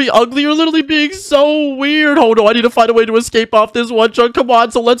 don't call me ugly. You're literally being so weird. Oh, no, I need to find a way to escape off this one chunk. Come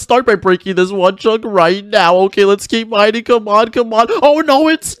on, so let's start by breaking this one chunk right now. Okay, let's keep mining. Come on, come on. Oh, no,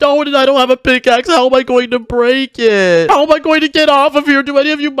 it's stone, and I don't have a pickaxe. How am I going to break it? How am I going to get off of here? Do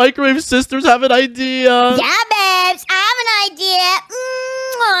any of you Microwave Sisters have an idea? Yeah, babes. I have an idea.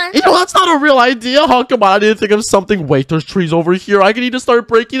 You know, that's not a real idea. Oh, come on. I need to think of something. Wait, there's trees over here. I can need to start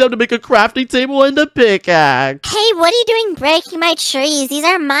breaking them to make a crafting table and a pickaxe. Hey, what are you doing breaking my trees? These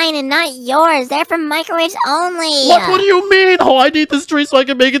are mine and not yours. They're for microwaves only. What do you mean? Oh, I need this tree so I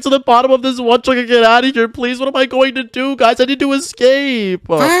can make it to the bottom of this one chunk and get out of here. Please, what am I going to do, guys? I need to escape.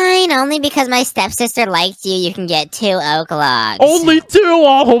 Fine, only because my stepsister likes you, you can get 2 oak logs. Only 2?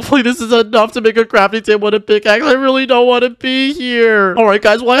 Oh, hopefully this is enough to make a crafting table and a pickaxe. I really don't want to be here. All right,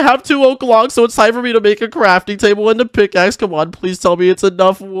 guys. Well, I have 2 oak logs, so it's time for me to make a crafting table and a pickaxe. Come on, please tell me it's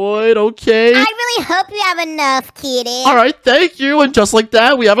enough wood, okay? I really hope you have enough, kitty. All right, thank you. And just like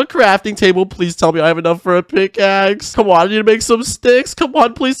that, we have a crafting table. Please tell me I have enough for a pickaxe. Come on, I need to make some sticks. Come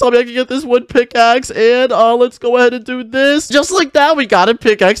on, please tell me I can get this wood pickaxe. And let's go ahead and do this. Just like that, we got a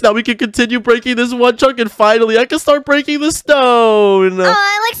pickaxe. Now we can continue breaking this one chunk, and finally I can start breaking the stone. Oh,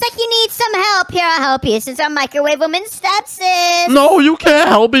 it looks like you need some help. Here, I'll help you since I'm Microwave Woman's stepsis. No, you can't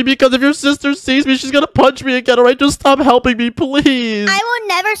help me because if your sister sees me, she's gonna punch me again. All right, just stop helping me, please. I will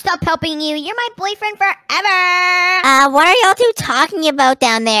never stop helping you. You're my boyfriend forever. What are y'all two talking about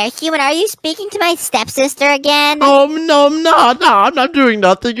down there? Human, are you speaking to my stepsister again? No, I'm not. No, I'm not doing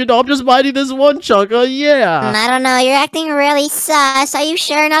nothing. You know, I'm just mining this one chunk. Yeah. I don't know. You're acting really sus. Are you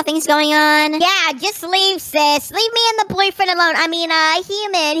sure nothing's going on? Yeah, just leave, sis. Leave me and the boyfriend alone. I mean,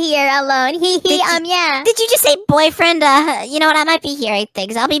 Human here alone. Yeah. Did you just say boyfriend? You know what? I might be hearing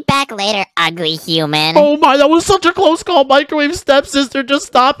things. I'll be back later, ugly human. Oh my, that was such a close call. Microwave stepsister, just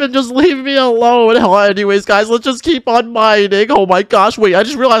stop and just leave me alone. Anyways, guys, let's just keep on mining. Oh my gosh, wait, I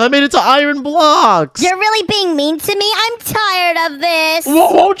just realized I made it to iron blocks. You're really being mean to me? I'm tired of this.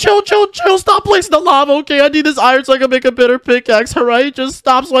 Whoa, chill. Stop placing the lava, okay? I need this iron so I can make a better pickaxe, all right? Just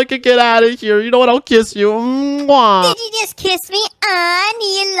stop so I can get out of here. You know what? I'll kiss you. Mwah. Did you just kiss me?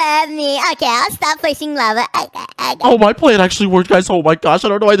 You love me. Okay, I'll stop placing lava. Oh, my plan actually worked, guys. Oh my gosh, I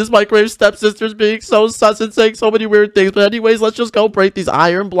don't know why this Microwave stepsister's being so sus and saying so many weird things. But anyways, let's just go break these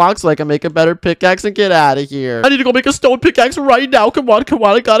iron blocks so I can make a better pickaxe and get out of here. I need to go make a stone pickaxe right now. Come on.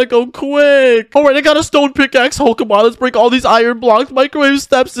 I gotta go quick. All right, I got a stone pickaxe. Oh, come on. Let's break all these iron blocks. Microwave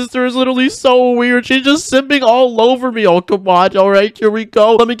stepsister is literally so weird. She's just simping all over me. Oh, come on. All right, here we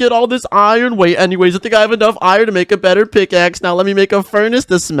go. Let me get all this iron. Wait, anyways, I think I have enough iron to make a better pickaxe. Now, let me make a furnace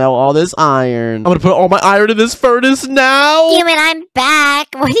to smell all this iron. I'm gonna put all my iron in this furnace now. Human, I'm back.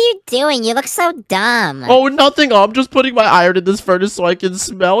 What are you doing? You look so dumb. Oh, nothing. I'm just putting my iron in this furnace so I can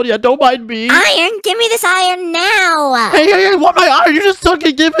smell. Yeah, don't mind me. Iron? Give me this iron now. Hey, what my iron? You just took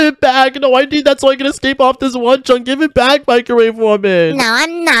it. Give it back. No, I need that so I can escape off this one chunk. Give it back, Microwave Woman. No,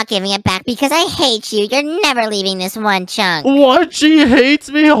 I'm not giving it back because I hate you. You're never leaving this one chunk. What? She hates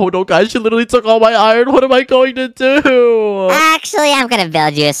me? Oh, no, guys. She literally took all my iron. What am I going to do? Actually, I'm going to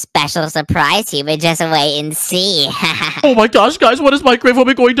build you a special surprise, Human. Just wait and see. Oh, my gosh, guys. What is Microwave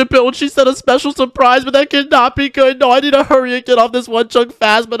Woman going to build? She said a special surprise, but that cannot be good. No, I need to hurry and get off this one chunk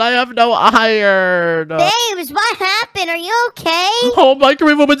fast, but I have no iron. Babes, what happened? Are you okay? Oh,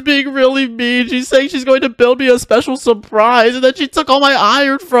 Microwave Woman's being really mean. She's saying she's going to build me a special surprise, and then she took all my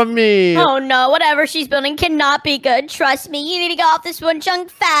iron from me. Oh no, whatever she's building cannot be good. Trust me, you need to get off this one chunk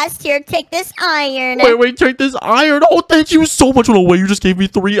fast. Here, take this iron. Wait, take this iron. Oh, thank you so much. No way, you just gave me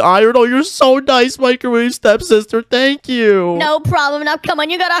 3 iron. Oh, you're so nice, Microwave stepsister. Thank you. No problem. Now, come on,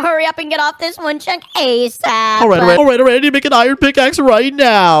 you gotta hurry up and get off this one chunk ASAP. All right. I need to make an iron pickaxe right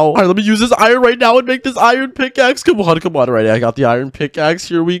now. All right, let me use this iron right now and make this iron pickaxe. Come on. All right, I got the iron pickaxe.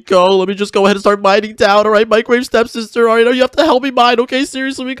 Here we go. Let me just go ahead and start mining down. All right, Microwave stepsister. All right, you have to help me mine. Okay,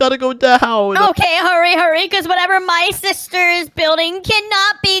 seriously, we gotta go down. Okay, hurry, because whatever my sister is building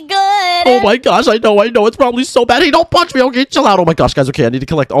cannot be good. Oh my gosh, I know. It's probably so bad. Hey, don't punch me. Okay, chill out. Oh my gosh, guys. Okay, I need to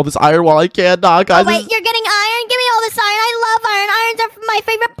collect all this iron while I can. Guys. Oh, wait, you're getting iron? Give me all this iron. I love iron. Irons are my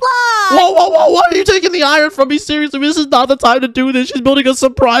favorite block. Whoa, why are you taking the iron from me? Seriously, this is not the time to do this. She's building a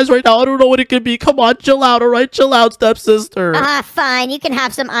surprise right now. I don't know what it could be. Come on, chill out, all right? Chill out, stepsister. Fine. You can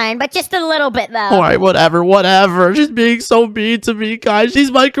have some iron, but just a little bit, though. All right, whatever. She's being so mean to me, guys.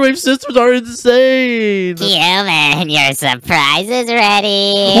 These microwave sisters are insane. Human, your surprise is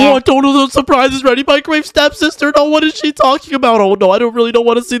ready. Oh, I don't know the surprise is ready. Microwave stepsister. No, what is she talking about? Oh, no, I don't really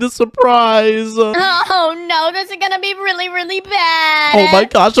want to see the surprise. Oh, no. This is going to be really, really bad. Oh, my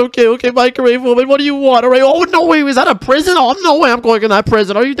gosh. Okay, microwave woman. What do you want? All right. Oh, no, wait. Is that a prison? Oh, no way I'm going in that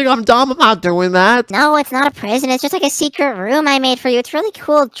prison. Oh, you think I'm dumb? I'm not doing that. No, it's not a prison. It's just like a secret room I made for you. It's really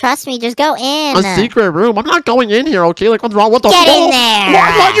cool. Trust me. Just go in. A secret room? I'm not going in here, okay? Like, what's wrong? What the Get in there.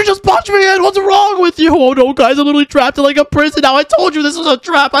 Why'd you just punch me in? What's wrong with you? Oh, no, guys. I'm literally trapped in, like, a prison now. I told you this was a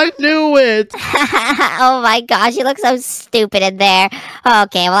trap. I knew it. Oh my gosh, you look so stupid in there.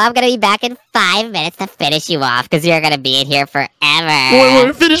 Okay, well, I'm gonna be back in 5 minutes to finish you off because you're gonna be in here forever.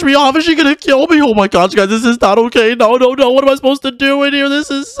 Wait, finish me off. Is she gonna kill me? Oh my gosh, guys, this is not okay. No. What am I supposed to do in here? This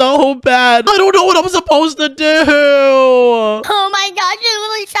is so bad. I don't know what I'm supposed to do. Oh my gosh, you're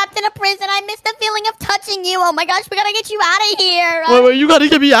literally trapped in a prison. I miss the feeling of touching you. Oh my gosh, we gotta get you out of here. Wait, you gotta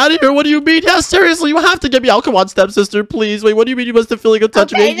get me out of here. What do you mean? Yeah, seriously, you have to get me out. Come on, stepsister, please. Wait, what do you mean you must have feeling of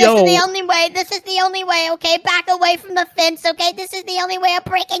touching me? This is the only way. This is the only way, okay? Back away from the fence, okay? This is the only way of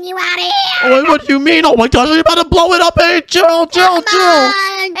breaking you out of here. Oh, wait, what do you mean? Oh my gosh, are you about to blow it up? Hey, chill. Come on,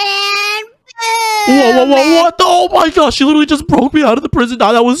 and Whoa, what? Oh my gosh, she literally just broke me out of the prison.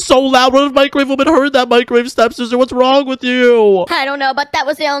 Now that was so loud. What if microwave woman heard that? Microwave stepsister, what's wrong with you? I don't know, but that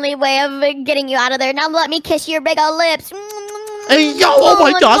was the only way of getting you out of there. Now let me kiss your big old lips. Hey, yo, oh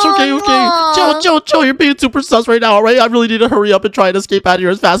my gosh, okay. Chill, you're being super sus right now, alright? I really need to hurry up and try and escape out of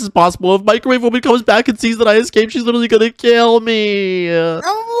here as fast as possible. If microwave woman comes back and sees that I escaped, she's literally gonna kill me.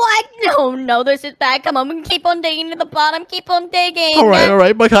 What? No, this is bad. Come on, we can keep on digging to the bottom. Keep on digging.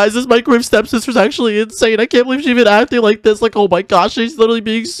 Alright, my guys, this microwave stepsister's actually insane. I can't believe she's even acting like this. Like, oh my gosh, she's literally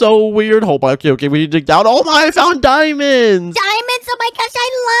being so weird. Oh my, okay, we need to dig down. Oh my, I found diamonds. Diamonds? Oh my gosh,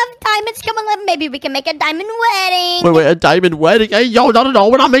 I love diamonds. Come on, maybe we can make a diamond wedding. Wait, a diamond wedding? Hey, yo, no,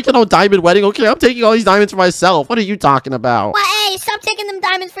 we're not making no diamond wedding, okay? I'm taking all these diamonds for myself. What are you talking about? Well, hey, stop taking them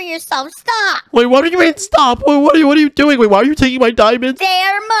diamonds for yourself. Stop. Wait, what do you mean stop? Wait, what are you doing? Wait, why are you taking my diamonds?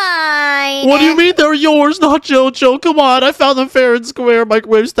 They're mine. What do you mean they're yours? Not chill. Come on, I found them fair and square.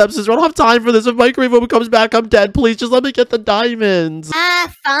 Microwave stepsister, I don't have time for this. If microwave woman comes back, I'm dead. Please, just let me get the diamonds.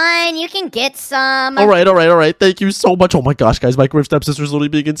 Fine. You can get some. All right. Thank you so much. Oh my gosh, guys, microwave stepsister's literally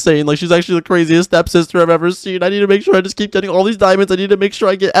being insane. Like, she's actually the craziest stepsister I've ever seen. I need to make sure I just keep getting all these diamonds. I need to make sure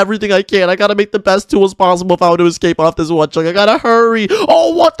I get everything I can. I gotta make the best tools possible if I want to escape off this one chunk. I gotta hurry.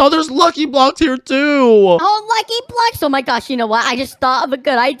 Oh, what the? There's lucky blocks here too. Oh, lucky blocks. Oh my gosh, you know what? I just thought of a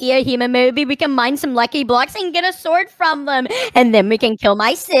good idea, Human. Maybe we can mine some lucky blocks and get a sword from them. And then we can kill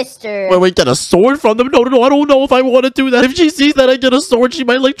my sister. Wait, get a sword from them? No, I don't know if I want to do that. If she sees that I get a sword, she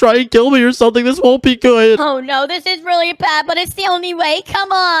might like try and kill me or something. This won't be good. Oh no, this is really bad, but it's the only way.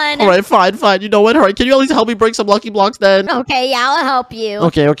 Come on. All right, fine. You know what? All right, can you at least help me break some lucky blocks then? Okay, yeah, I'll help you.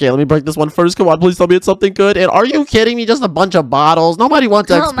 Okay, let me break this one first. Come on, please tell me it's something good. And are you kidding me? Just a bunch of bottles. Nobody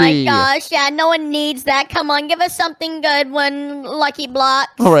wants XP. Oh my gosh, yeah, no one needs that. Come on, give us something good. One lucky block.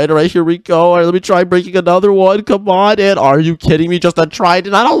 All right, here we go. All right, let me try breaking another one. Come on. And are you kidding me? Just a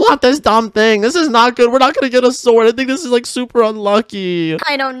trident. I don't want this dumb thing. This is not good. We're not going to get a sword. I think this is like super unlucky.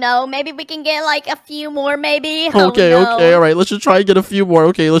 I don't know. Maybe we can get like a few more, maybe. Okay. All right, let's just try and get a few more.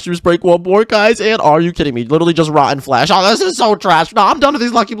 Okay, let's just break one more, guys. And are you kidding me? Literally just rotten flesh. Oh, this is so trash. No, I'm done with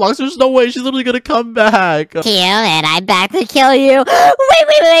these lucky blocks. There's no way she's literally going to come back. Human, I'm back to kill you.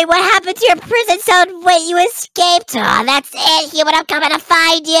 Wait. What happened to your prison cell? Wait, you escaped. Oh, that's it, Human. I'm coming to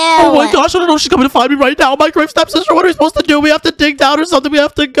find you. Oh my gosh, I don't know. She's coming to find me right now. My grave stepsister, what are we supposed to do? We have to dig down or something. We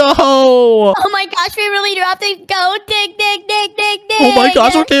have to go. Oh my gosh, we really do have to go. Dig. Oh my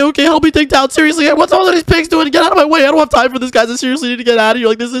gosh, okay. Help me dig down. Seriously, what's all of these pigs doing? Get out of my way. I don't have time for this, guys. I seriously need to get out of here.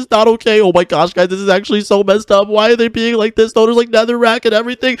 Like, this is not okay. Oh my gosh, guys, this is actually so messed up. Why are they being like this? No, there's like netherrack and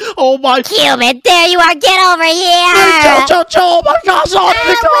everything. Oh my. Human, there you are. Get over here. Chill. Oh my gosh.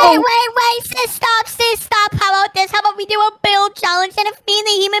 Wait. Sis, stop. How about this? How about we do a build challenge? And if me and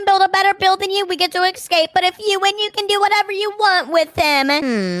the human build a better build than you, we get to escape. But if you win, you can do whatever you want with him.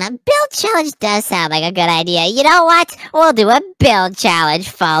 A build challenge does sound like a good idea. You know what? We'll do a build challenge.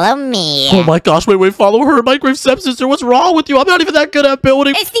 Follow me. Oh my gosh, wait, follow her. My grave stepsister, what's wrong with you? I'm not even that good at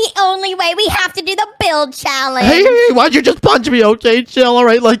building. It's the only way. We have to do the build challenge. Hey, why'd you just punch me? Okay, chill. All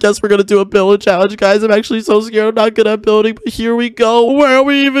right, I guess we're gonna do a build challenge, guys. I'm actually so scared. I'm not good at building, but here we go. Where are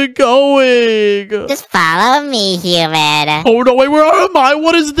we even going? Just follow me, Human. Oh no, wait, where am I?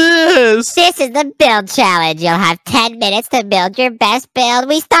 What is this? this? This is the build challenge. You'll have 10 minutes to build your best build.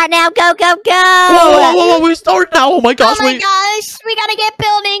 We start now. Go, go, go. Whoa, we start now. Oh my gosh, Oh my gosh, we gotta get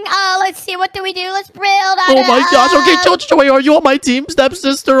building. Let's see, what do we do? Let's build. Oh my gosh. Okay, Jojo, wait, are you on my team,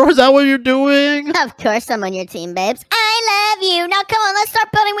 stepsister, or is that what you're doing? Of course I'm on your team, babes. I love you. Now come on, let's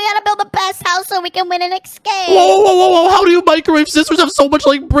start building. We gotta build the best house so we can win an escape. Whoa. How do you microwave sisters have so much,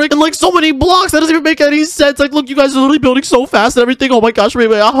 like, brick and, like, so many blocks? That doesn't even make any sense. Like, look, you guys are literally building so fast and everything. Oh my gosh,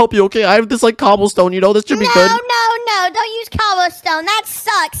 wait, I'll help you, okay? I have this, like, cobblestone, you know? This should be good. No, don't use cobblestone. That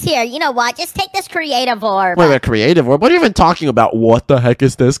sucks. Here, you know what? Just take this creative orb. Wait, creative orb? What are you even talking about? What the heck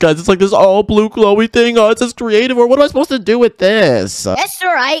is this, guys? It's like this all blue glowy thing. It says creative orb. What am I supposed to do with this? That's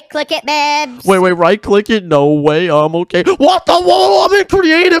right. Click it, babes. Wait, right click it? No way. Okay. What the? Whoa, I'm in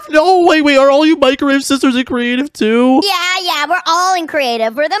creative. No, wait. Are all you microwave sisters in creative too? Yeah, we're all in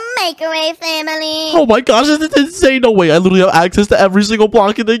creative. We're the microwave family. Oh my gosh, this is insane. No way. I literally have access to every single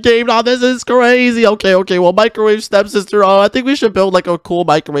block in the game. Now, this is crazy. Okay. Well, microwave stepsister. I think we should build like a cool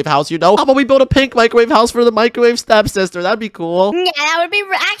microwave house, you know? How about we build a pink microwave house for the microwave stepsister? That'd be cool. Yeah, that would be...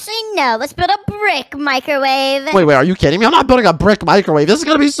 Actually, no. Let's build a brick microwave. Wait, are you kidding me? I'm not building a brick microwave. This is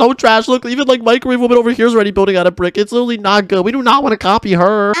gonna be so trash. Look, even like microwave woman over here is already building out a brick. It's literally not good. We do not want to copy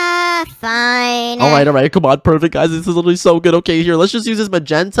her. Fine. All right. Come on. Perfect, guys. This is literally so good. Okay, here. Let's just use this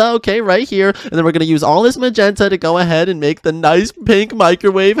magenta. Okay, right here. And then we're going to use all this magenta to go ahead and make the nice pink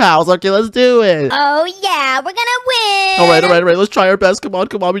microwave house. Okay, let's do it. Oh, yeah. We're going to win. All right. Let's try our best. Come on.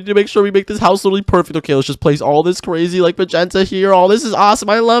 We need to make sure we make this house literally perfect. Okay, let's just place all this crazy, like, magenta here. Oh, this is awesome.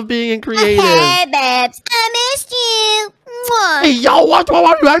 I love being in creative. Hey, babes. I missed you. Mwah. Hey, yo, why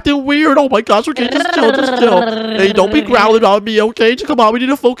are you acting weird? Oh my gosh, okay, just chill. Hey, don't be growling on me, okay? Come on, we need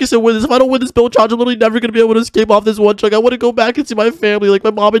to focus and win this. If I don't win this build challenge, I'm literally never gonna be able to escape off this one chunk. I want to go back and see my family. Like, my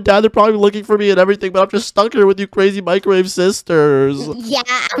mom and dad, they're probably looking for me and everything, but I'm just stuck here with you crazy microwave sisters. Yeah,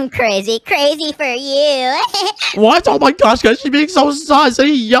 I'm crazy for you. What? Oh my gosh, guys, she's being so sus.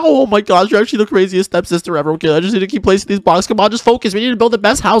 Hey, yo, oh my gosh, you're actually the craziest stepsister ever. Okay, I just need to keep placing these blocks. Come on, just focus. We need to build the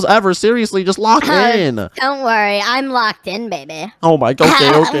best house ever. Seriously, just lock in. Don't worry, I'm locked in, baby. Oh my god,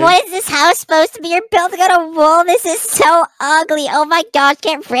 okay. What is this house supposed to be? You're building on a wall. This is so ugly. Oh my gosh,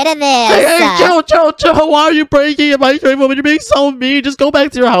 get rid of this. Hey, chill. Why are you breaking a microwave woman? You're being so mean. Just go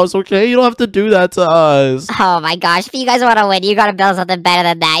back to your house, okay? You don't have to do that to us. Oh my gosh, if you guys want to win, you gotta build something better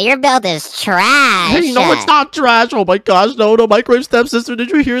than that. Your build is trash. Hey, no, it's not trash. Oh my gosh, no, microwave stepsister.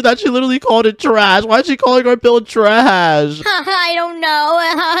 Did you hear that? She literally called it trash. Why is she calling our build trash? I don't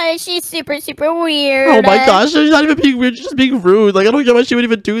know. She's super weird. Oh my gosh, she's not even being weird. She's just being rude. Like, I don't get why she would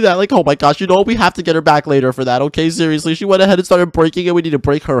even do that. Like, oh my gosh, you know, we have to get her back later for that, okay? Seriously, she went ahead and started breaking it. We need to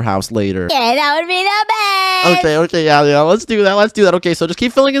break her house later. Yeah, that would be the best. Okay, yeah, let's do that. Okay, so just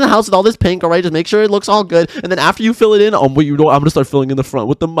keep filling in the house with all this pink, all right? Just make sure it looks all good. And then after you fill it in, I'm gonna start filling in the front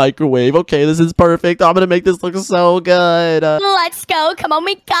with the microwave. Okay, this is perfect. I'm gonna make this look so good. Let's go. Come on,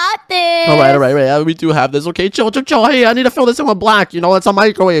 we got this. All right. Yeah, we do have this. Okay, chill. Hey, I need to fill this in with black. You know, it's a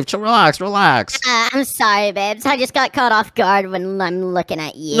microwave. Chill, relax. I'm sorry, babes. I just got caught off guard when I'm looking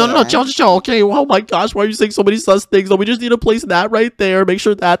at you. No, chill. Okay, oh my gosh, why are you saying so many sus things? No, we just need to place that right there. Make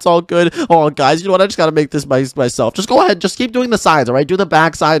sure that's all good. Oh, guys, you know what? I just gotta make this myself. Just go ahead. Just keep doing the sides, all right? Do the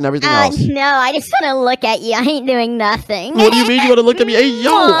back side and everything else. No, I just want to look at you. I ain't doing nothing. What do you mean you want to look at me? Hey,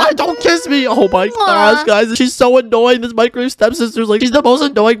 yo, don't kiss me. Oh my gosh, guys. She's so annoying. This microwave stepsister's like, she's the most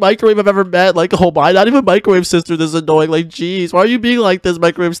annoying microwave I've ever met. Like, oh my, not even microwave sister this annoying. Like, jeez, why are you being like this,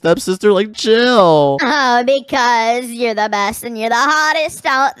 microwave stepsister? Like, chill. Oh, because you're the best and you're the hottest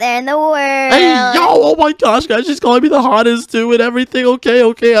out there in the world. Hey, yo, oh my gosh, guys, she's calling me the hottest too and everything. Okay,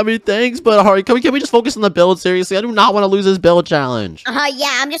 I mean, thanks, but alright, can we just focus on the build? Seriously, I do not want to lose this build challenge.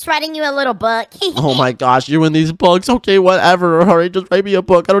 Yeah, I'm just writing you a little book. Oh my gosh, you and these books. Okay, whatever. Alright, just write me a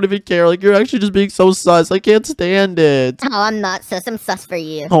book. I don't even care. Like, you're actually just being so sus. I can't stand it. Oh, I'm not sus. I'm sus for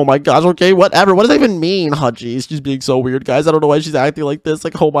you. Oh my gosh, okay, whatever. What does that even mean? Oh, jeez, she's being so weird, guys. I don't know why she's acting like this.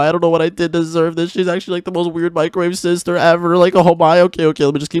 Like, oh my, I don't know what I did to deserve this. She's actually like the most weird microwave sister ever. Like, oh my, okay,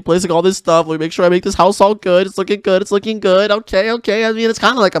 let me just keep placing all this stuff. Let me make sure I make this house all good. It's looking good. Okay. I mean, it's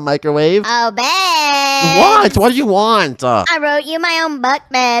kind of like a microwave. Oh, babe. What do you want? I wrote you my own book,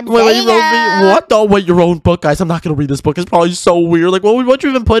 babe. Wait, you wrote me? What? Oh, wait, your own book, guys. I'm not gonna read this book. It's probably so weird. Like, what would you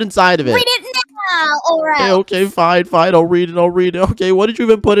even put inside of it? Read it now. All right. Okay, fine. I'll read it. Okay, what did you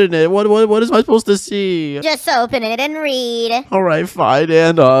even put in it? What is I supposed to see? Just open it and read. All right, fine.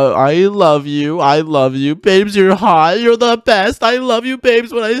 And I love you. Babes, you're hot. You're the best. I love you,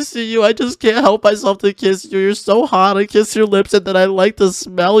 babes. When I see you, I just can't help myself to kiss you. You're so hot. I kiss your lips, and then I like to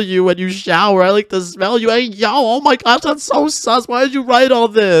smell you when you shower. I like to smell you. Hey, yo, oh my gosh, that's so sus. Why did you write all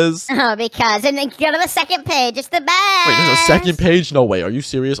this? Oh, because. And then go to the second page. It's the best. Wait, there's a second page? No way. Are you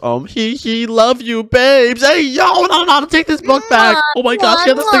serious? He love you, babes. Hey, yo, no, take this book back. Oh my gosh,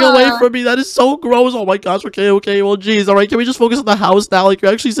 get this thing away from me. That is so gross. Oh my gosh. Okay. Well, geez. All right, can we just focus on the house now? Like,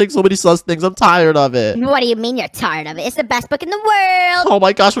 you're actually saying so many sus things. I'm tired of it. What do you mean you're tired of it? It's the best book in the world. Oh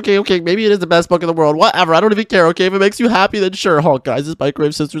my gosh. Okay. Maybe it is the best book in the world. Whatever. I don't even care. Okay, if it makes you happy, then sure. Oh, guys, this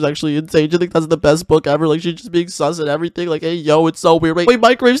Microwave Sister's actually insane. Do you think that's the best book ever? Like, she's just being sus and everything. Like, hey, yo, it's so weird. Wait,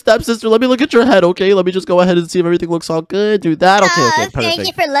 Microwave Stepsister, let me look at your head, okay? Let me just go ahead and see if everything looks all good. Do that. Okay, perfect. Thank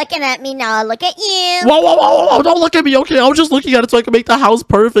you for looking at me. Now I'll look at you. Whoa, don't look at me, okay? I was just looking at it so I can make the house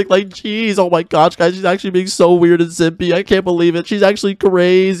perfect. Like, jeez, oh my gosh, guys, she's actually being so weird and simpy. I can't believe it. She's actually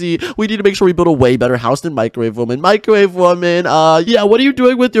crazy. We need to make sure we build a way better house than Microwave Woman. Yeah, what are you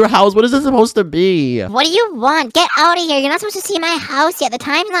doing with your house? What is it supposed to be? What do you want? Get out of here. You're not supposed to see my house yet. The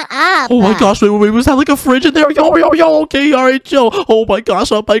time's not up. Oh my gosh, wait, was that like a fridge in there? Yo, okay, alright, chill. Oh my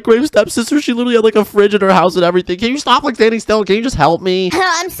gosh, Microwave Stepsister, she literally had like a fridge in her house and everything. Can you stop like standing still? Can you just help me?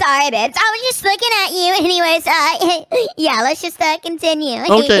 Oh, I'm sorry, babes. I was just looking at you. Anyways, yeah, let's just continue.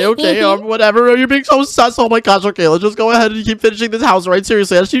 Okay, whatever. You're being so sus. Oh my gosh, okay, let's just go ahead and keep finishing this house, right?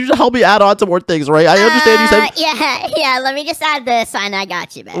 Seriously, I just need you to help me add on to more things, right? I understand you said... Yeah, let me just add this sign. I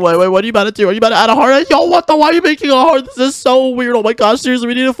got you, babes. Wait, what are you about to do? Are you about to add a heart? Yo, why are you making a heart? This is so weird. Oh my gosh, seriously,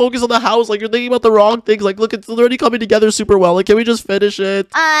 we need to focus on the house. Like, you're thinking about the wrong things. Like, look, it's already coming together super well. Like, can we just finish it?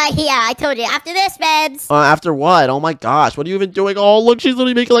 Yeah, I told you. After this, babes. After what? Oh my gosh, what are you even doing? Oh, look, she's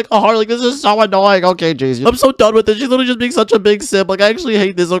literally making like a heart. Like, this is so annoying. Okay, jeez. I'm so done with this. She's literally just being such a big simp. Like, I actually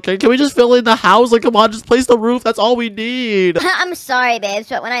hate this, okay? Can we just fill in the house? Like, come on, just place the roof. That's all we need. I'm sorry, babes,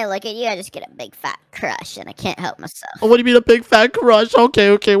 but when I look at you, I just get a big fat crush, and I can't help myself. Oh, what do you mean a big fat crush?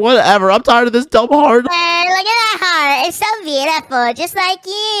 Okay, whatever. I'm tired of this dumb heart. Hey, look at that heart. It's so beautiful, just like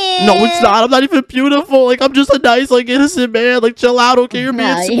you. No, it's not. I'm not even beautiful. Like, I'm just a nice, like, innocent man. Like, chill out, okay? You're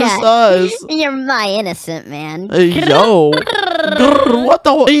being super sus. You're my innocent man. Hey, yo. Grr, what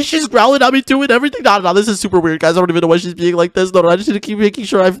the? Hey, she's growling at me too and everything. No, this is super weird, guys. I don't even know why she's being like this. No, I just need to keep making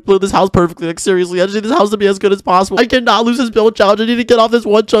sure I've built this house perfectly. Like, seriously, I just need this house to be as good as possible. I cannot lose this build challenge. I need to get off this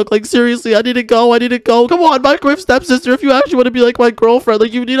one chunk. Like, seriously, I need to go. Come on, Microwave Stepsister. If you actually want to be like my girlfriend,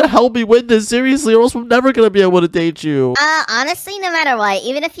 like, you need to help me win this, seriously, or else I'm never gonna be able to date you. Honestly, no matter what,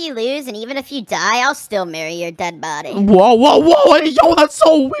 even if you lose and even if you die, I'll still marry your dead body. Whoa, hey, yo, that's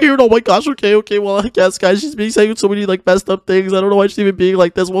so weird. Oh my gosh, okay, well, I guess, guys, she's being saying so many, like, messed up things. I don't know why she's even being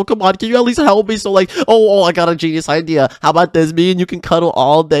like this. Well, come on, can you at least help me? So, like, oh, I got a genius idea. How about this? Me and you can cuddle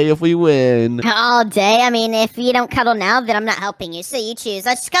all day if we win. All day? I mean, if you don't cuddle now, then I'm not helping you, so you choose.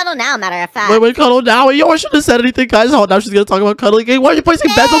 Let's cuddle now, matter of fact. Wait, cuddle now? Yo, I shouldn't have said anything, guys. Oh, now she's gonna talk about cuddling. Hey, why are you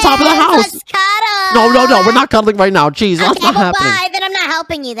placing beds on top of the house? Let's cuddle. No, we're not cuddling right now. Jeez, that's not happening. Bye, then I'm not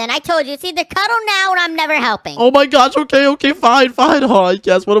helping you then. I told you, it's either cuddle now or I'm never helping. Oh my gosh, okay, fine. Oh, I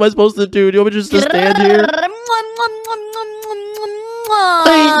guess, what am I supposed to do? Do you want me just to stand here?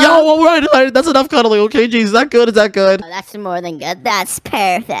 Hey, yo, all right, that's enough cuddling, okay? Jeez, is that good? Oh, that's more than good. That's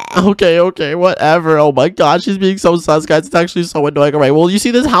perfect. Okay, whatever. Oh my gosh, she's being so sus, guys. It's actually so annoying. All right, well, you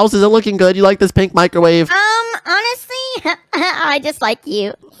see this house? Is it looking good? You like this pink microwave? Honestly, I just like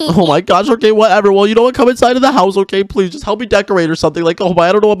you. Oh my gosh, okay, whatever. Well, you know what? Come inside of the house, okay? Please, just help me decorate or something. Like, oh my,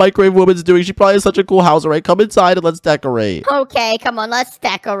 I don't know what Microwave Woman's doing. She probably has such a cool house, all right? Come inside and let's decorate. Okay, come on, let's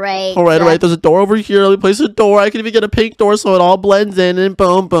decorate. All right, there's a door over here. Let me place a door. I can even get a pink door so it all blends in and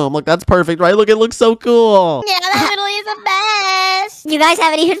boom. Look, that's perfect, right? Look, it looks so cool. Yeah, that literally is the best. You guys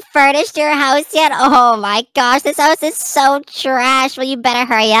haven't even furnished your house yet? Oh my gosh, this house is so trash. Well, you better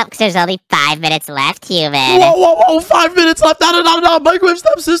hurry up because there's only 5 minutes left, human. Whoa, 5 minutes left. No. Microwave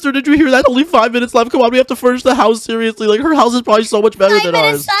Stepsister, did you hear that? Only 5 minutes left. Come on, we have to furnish the house, seriously. Like, her house is probably so much better than 5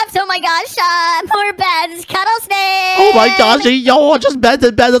 minutes ours. left. Oh my gosh, more beds, cuddle snake. Oh my gosh, hey, yo, just beds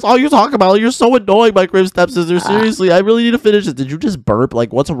and beds. That's all you talk about. You're so annoying, Microwave Stepsister. Seriously, I really need to finish this. Did you just burp?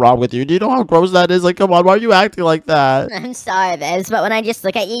 Like, what's wrong with you? Do you know how gross that is? Like, come on, why are you acting like that? I'm sorry, babes, but when I just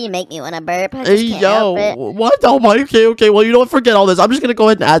look at you, you make me want to burp. I Hey, just can't help it. what? Oh my, okay. Well, you know what? Forget all this. I'm just gonna go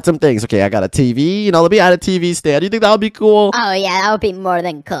ahead and add some things. Okay, I got a TV. You know, let me add a TV stand. Do you think that would be cool? Oh yeah, that would be more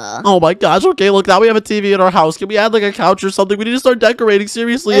than cool. Oh my gosh, okay, look, now we have a TV in our house. Can we add like a couch or something? We need to start decorating,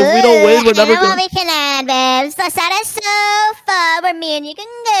 seriously. If we don't win, we're never gonna... gonna... we can add, babes. Let's add a sofa where me and you can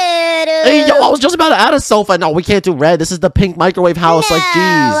go to. Hey, yo, I was just about to add a sofa. No, we can't do red. This is the pink microwave house. Like,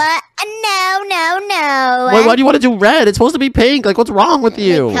 jeez. No, no. Why do you want to do red? It's supposed to be pink. Like, what's wrong with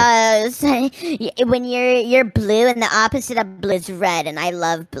you? Because when you're blue and the opposite of blue is red, and I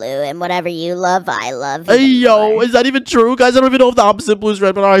love blue, and whatever you love, I love. Hey, yo, is that even true? Guys, I don't even know if the opposite blue is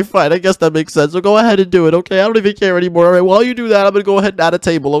red, but alright, fine. I guess that makes sense. So go ahead and do it, okay? I don't even care anymore. Alright, while you do that, I'm gonna go ahead and add a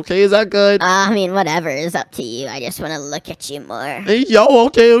table, okay? Is that good? I mean, whatever is up to you. I just want to look at you more. Hey, yo,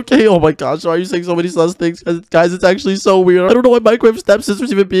 okay. Oh my gosh, why are you saying so many sus things? Guys, it's actually so weird. I don't know why Microwave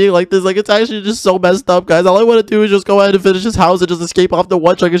Stepsister's even being like this. Like, it's actually just so messed up, guys. All I want to do is just go ahead and finish his house and just escape off the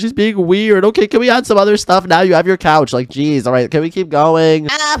one truck, and she's being weird. Okay, can we add some other stuff now? You have your couch. Like, geez, alright, can we keep going?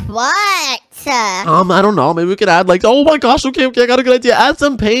 What? I don't know. Maybe we could add, like, oh my gosh, okay, I got a good idea. Add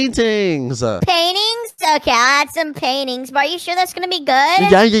some paintings. Paintings? Okay, I'll add some paintings. But are you sure that's gonna be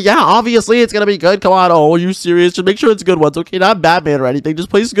good? Yeah, obviously it's gonna be good. Come on, are you serious? Just make sure it's good ones, okay? Not Batman or anything. Just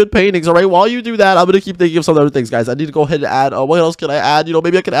place good paintings, alright? While you do that, I'm gonna keep thinking of some other things, guys. I need to go ahead and add, what else can I add? You know,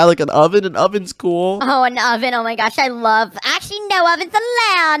 maybe I can add, like, an oven. An oven's cool. Oh, an oven. Oh my gosh, I love. Actually, no ovens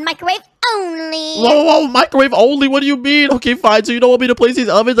allowed. Microwave only. Whoa, microwave only? What do you mean? Okay, fine. So you don't want me to place these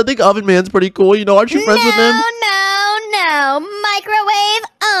ovens? I think Oven Man's pretty cool. You know, aren't you friends with him? No. Microwave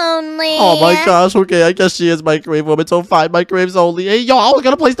only. Oh my gosh, okay, I guess she is Microwave Woman, so fine, microwaves only. Hey, yo, I was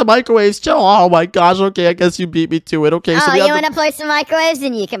gonna place the microwaves, chill. Oh my gosh, okay, I guess you beat me to it. Okay, so you wanna place some microwaves?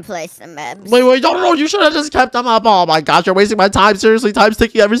 Then you can place some Wait, no, you should have just kept them up. Oh my gosh, you're wasting my time. Seriously, time's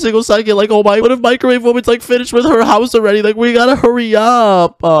ticking every single second. Like, oh my, what if Microwave Woman's like finished with her house already? Like, we gotta hurry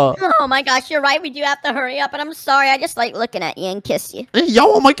up. Oh my gosh, you're right, we do have to hurry up, and I'm sorry, I just like looking at you and kiss you. Hey,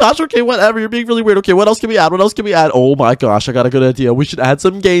 yo, oh my gosh, okay, whatever, you're being really weird. Okay, what else can we add? Oh my gosh, I got a good idea. We should add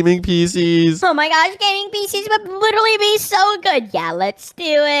some gaming PCs. Oh my gosh, gaming PCs would literally be so good. Yeah, let's do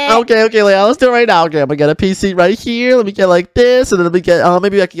it. Okay, Leia, let's do it right now. Okay, I'm gonna get a PC right here. Let me get like this, and then let me get,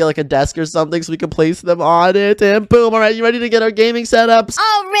 maybe I can get like a desk or something so we can place them on it, and boom. All right, you ready to get our gaming setups?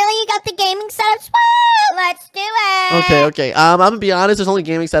 Oh, really? You got the gaming setups? Woo! Let's do it. Okay. I'm gonna be honest, there's only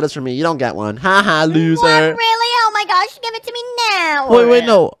gaming setups for me. You don't get one. Haha, loser. What, really? Oh my gosh, give it to me now. Wait,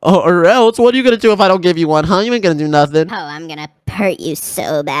 no. Or else, what are you gonna do if I don't give you one, huh? You ain't gonna do nothing. Oh, I'm gonna hurt you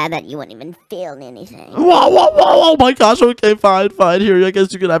so bad that you won't even feel anything. Whoa, oh my gosh, okay, fine, here, I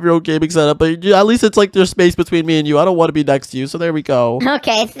guess you can have your own gaming setup, but at least it's like there's space between me and you. I don't want to be next to you, so there we go.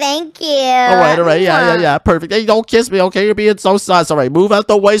 Okay, thank you. Alright, yeah, perfect. Hey, don't kiss me, okay? You're being so sus. Alright, move out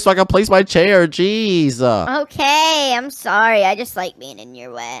the way so I can place my chair, jeez. Okay, I'm sorry, I just like being in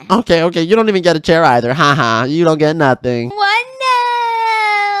your way. Okay, you don't even get a chair either, haha, you don't get nothing. What? No!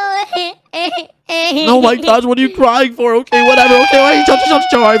 Oh my gosh, what are you crying for? Okay, whatever. Okay, wait, shut.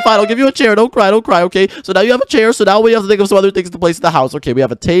 Alright, fine. I'll give you a chair. Don't cry. Okay, so now you have a chair. So now we have to think of some other things to place in the house. Okay, we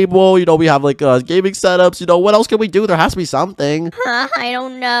have a table. You know, we have like gaming setups. You know, what else can we do? There has to be something. I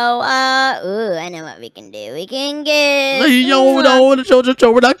don't know. I know what we can do. We can get. Yo, no,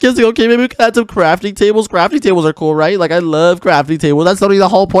 we're not kissing. Okay, maybe we can add some crafting tables. Crafting tables are cool, right? Like, I love crafting tables. That's literally the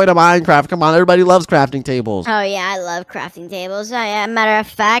whole point of Minecraft. Come on, everybody loves crafting tables. Oh yeah, I love crafting tables. Yeah, matter of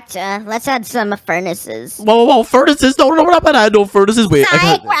fact, let's add some furnaces. Whoa, furnaces? No, we're not gonna add no furnaces. Wait, we're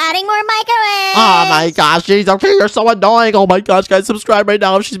adding more microwaves. Oh my gosh, jeez. Okay, you're so annoying. Oh my gosh, guys, subscribe right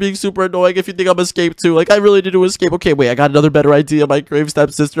now if she's being super annoying. If you think I'm escape too, like I really need to escape. Okay, wait, I got another better idea. Microwave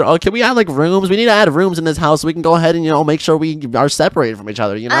Stepsister. Oh, can we add like rooms? We need to add rooms in this house so we can go ahead and make sure we are separated from each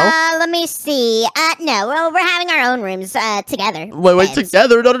other. You know? Let me see. No, well, we're having our own rooms together. Wait,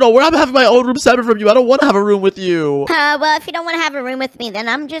 together? No. We're not having my own room separate from you. I don't want to have a room with you. Well, if you don't want to have a room with me, then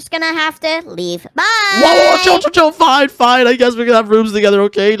I'm just gonna have to leave. Bye. Whoa, chill. Fine. I guess we can have rooms together,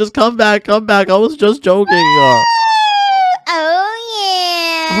 okay? Just come back. I was just joking. Oh,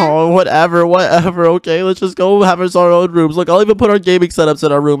 yeah. Oh, whatever. Okay, let's just go have us our own rooms. Look, I'll even put our gaming setups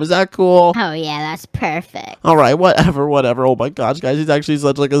in our room. Is that cool? Oh, yeah, that's perfect. All right, whatever. Oh, my gosh, guys. He's actually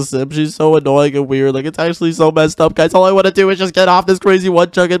such like a sim. She's so annoying and weird. Like, it's actually so messed up, guys. All I want to do is just get off this crazy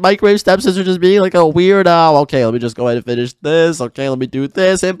one chunk. And Microwave Stepsister just being like a weirdo. Okay, let me just go ahead and finish this. Okay, let me do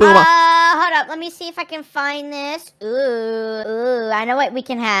this. And boom. Hold up. Let me see if I can find this. Ooh, I know what we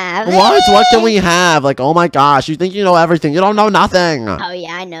can have. What can we have? Like, oh my gosh, you think you know everything. You don't know nothing. Oh,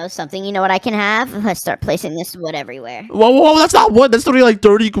 yeah, I know something. You know what I can have? Let's start placing this wood everywhere. Whoa, that's not wood. That's literally like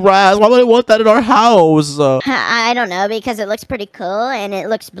dirty grass. Why would I want that in our house? I don't know, because it looks pretty cool, and it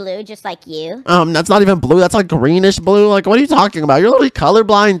looks blue just like you. That's not even blue. That's like greenish blue. Like, what are you talking about? You're literally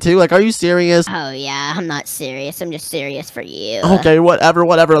colorblind, too. Like, are you serious? Oh, yeah, I'm not serious. I'm just serious for you. Okay, whatever.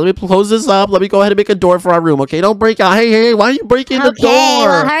 Let me close this up. Let me go ahead and make a door for our room, okay? Don't break out. Hey, why are you breaking the door? Okay,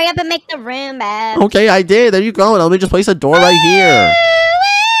 well, hurry up and make the room, babe. Okay, I did. There you go. Now let me just place a door right here.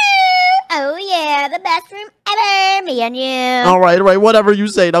 Oh, yeah, the best room together, me and you. All right, whatever you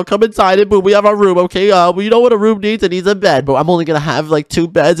say. Now come inside and boom, we have our room, okay? Well, you know what a room needs? It needs a bed, but I'm only gonna have like 2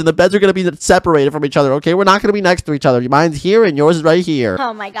 beds, and the beds are gonna be separated from each other, okay? We're not gonna be next to each other. Mine's here, and yours is right here.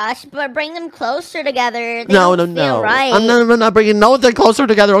 Oh my gosh, but bring them closer together. They No. don't feel right. I'm not bringing no one closer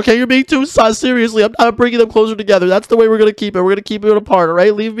together, okay? You're being too sus. Seriously, I'm not bringing them closer together. That's the way we're gonna keep it. We're gonna keep it apart, all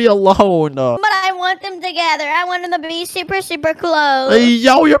right? Leave me alone. But I want them together. I want them to be super, super close. Hey,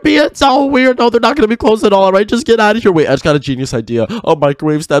 yo, you're being so weird. No, they're not gonna be close at all, all right? Just get out of here. Wait, I just got a genius idea. A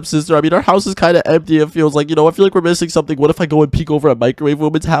microwave stepsister. I mean, our house is kind of empty. It feels like, I feel like we're missing something. What if I go and peek over at Microwave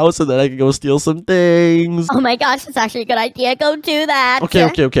Woman's house, and then I can go steal some things? Oh my gosh, that's actually a good idea. Go do that. Okay.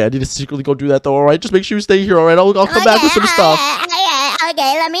 I need to secretly go do that, though, all right? Just make sure you stay here, all right? I'll come back with some stuff.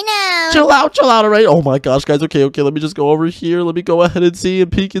 Okay, let me know. Chill out, all right? Oh my gosh, guys. Okay, let me just go over here. Let me go ahead and see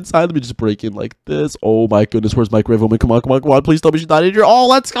and peek inside. Let me just break in like this. Oh my goodness, where's Microwave Woman? Come on. Please tell me she's not in here. Oh,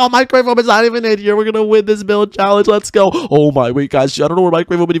 let's go. Microwave Woman's not even in here. We're gonna win this build challenge. Let's go. Oh my, wait, guys. I don't know where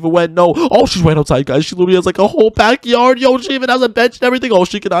Microwave Woman even went. No. Oh, she's right outside, guys. She literally has like a whole backyard. Yo, she even has a bench and everything. Oh,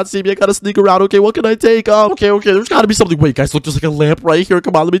 she cannot see me. I gotta sneak around. Okay, what can I take? Okay. There's gotta be something. Wait, guys, look, there's like a lamp right here.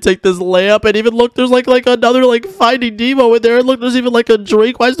 Come on, let me take this lamp. And even look, there's like another like Finding Nemo in there. And look, there's even like a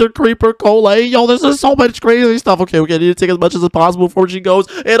drink. Why is there creeper cola? Hey, yo, there's so much crazy stuff. Okay, I need to take as much as possible before she goes.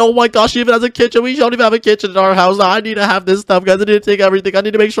 And oh my gosh, she even has a kitchen. We don't even have a kitchen in our house. Now, I need to have this stuff, guys. I need to take everything. I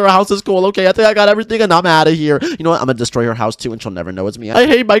need to make sure our house is cool. Okay, I think I got everything, and I'm out of here. You know what? I'm gonna destroy her house too, and she'll never know it's me. I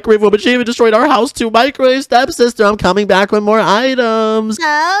hate Microwave Woman. She even destroyed our house too. Microwave stepsister, I'm coming back with more items.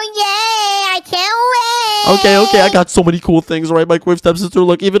 Oh, yay. I can't wait. Okay, I got so many cool things, all right? Microwave stepsister,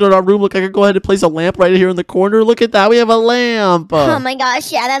 look, even in our room, look, I can go ahead and place a lamp right here in the corner. Look at that. We have a lamp. Oh my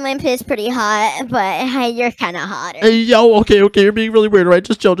gosh, yeah, that lamp is pretty hot, but you're kind of hotter. Hey, yo, okay, you're being really weird, right?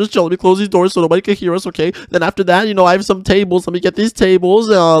 Just chill. Let me close these doors so nobody can hear us, okay? Then after that, I have some tables. Let me get these tables.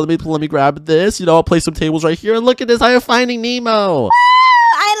 Let me grab this. I'll place some tables right here. And look at this. I have Finding Nemo.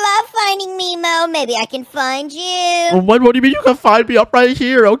 I love Finding Nemo. Maybe I can find you. What do you mean you can find me up right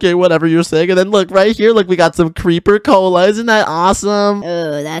here? Okay, whatever you're saying. And then look, right here, look, we got some creeper cola. Isn't that awesome?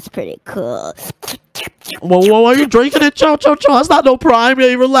 Oh, that's pretty cool. Whoa, are you drinking it? Chill. That's not no prime.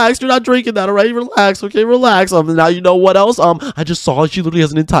 Hey, relax. You're not drinking that, all right? Relax, okay? Relax. Now you know what else? I just saw she literally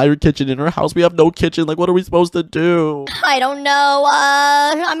has an entire kitchen in her house. We have no kitchen. Like, what are we supposed to do? I don't know.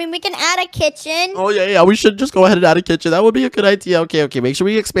 I mean, we can add a kitchen. Oh, yeah. We should just go ahead and add a kitchen. That would be a good idea. Okay. Make sure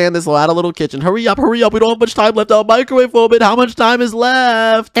we expand this. We'll add a little kitchen. Hurry up. We don't have much time left. Microwave Woman, how much time is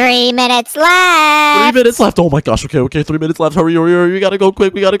left? 3 minutes left. 3 minutes left. Oh, my gosh. Okay. 3 minutes left. Hurry. We gotta go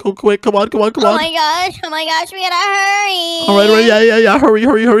quick. Come on. Oh my gosh, we gotta hurry. All right, yeah.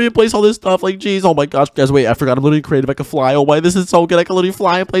 Hurry and place all this stuff. Like, geez, oh my gosh, guys, wait, I forgot I'm literally creative. I can fly. Oh my, this is so good. I can literally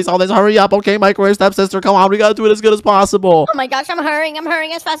fly and place all this. Hurry up, okay, Microwave stepsister, come on, we gotta do it as good as possible. Oh my gosh, I'm hurrying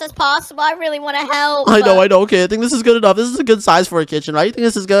as fast as possible. I really want to help. I know. Okay, I think this is good enough. This is a good size for a kitchen, right? You think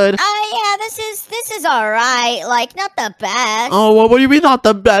this is good? Yeah, this is all right. Like, not the best. Oh, well, what do you mean not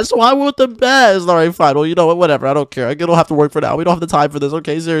the best? Why would the best? All right, fine. Well, you know what? Whatever. I don't care. I don't have to work for now. We don't have the time for this.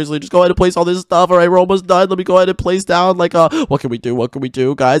 Okay, seriously, just go ahead and place all this stuff. All right, we're almost done. Let me go ahead and place down like what can we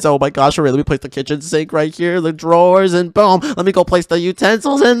do, guys? Oh my gosh, all right, let me place the kitchen sink right here, the drawers, and boom, let me go place the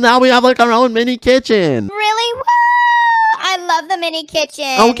utensils, and now we have like our own mini kitchen. Really? Woo! I love the mini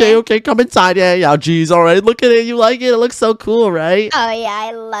kitchen. Okay, come inside. Yeah, geez, all right, look at it. You like it? It looks so cool, right? Oh yeah,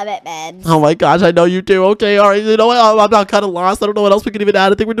 I love it, man. Oh my gosh, I know you do. Okay, all right, you know what? I'm not kind of lost. I don't know what else we can even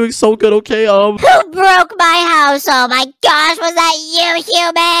add. I think we're doing so good. Okay, Who broke my house? Oh my gosh, was that you,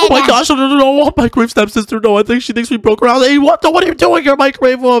 human? Oh my gosh, no, Microwave stepsister, no, I think she thinks we broke her house. Hey, what are you doing here,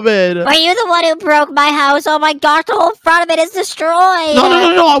 Microwave Woman? Were you the one who broke my house? Oh my gosh, the whole front of it is destroyed.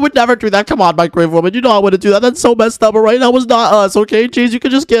 No, I would never do that. Come on, Microwave Woman, you know I wouldn't do that. That's so messed up, all right? That was not us, okay? Jeez, you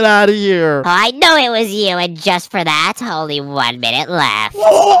could just get out of here. Oh, I know it was you, and just for that, only 1 minute left.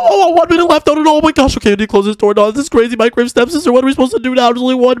 Oh, 1 minute left. No, oh my gosh. Okay, I need to close this door. No, this is crazy. Microwave stepsister, what are we supposed to do now? There's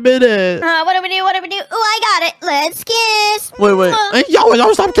only 1 minute. What do we do? Ooh, I got it. Let's kiss. Wait. Hey,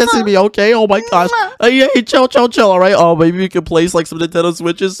 yo, stop kissing me, okay? Oh my gosh. Hey, chill, all right? Oh, maybe we can place like some Nintendo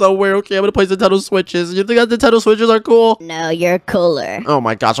Switches somewhere. Okay, I'm gonna place Nintendo Switches. You think that Nintendo Switches are cool? No, you're cooler. Oh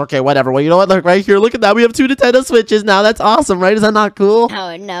my gosh. Okay, whatever. Well, you know what? Look right here. Look at that. We have 2 Nintendo Switches now. That's awesome, right? Is that not cool?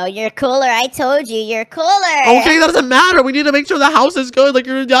 Oh no, you're cooler. I told you, you're cooler. Okay, that doesn't matter. We need to make sure the house is good. Like,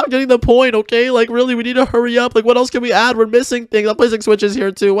 you're not getting the point, okay? Like, really, we need to hurry up. Like, what else can we add? We're missing things. I'm placing switches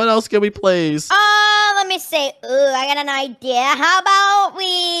here, too. What else can we place? Let me see. Ooh, I got an idea. How about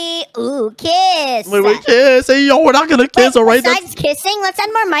we kiss? Wait, kiss. Hey, yo, we're not gonna kiss, all right? Besides kissing, let's add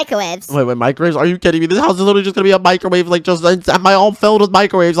more microwaves. Wait, microwaves? Are you kidding me? This house is literally just gonna be a microwave, like just my all filled with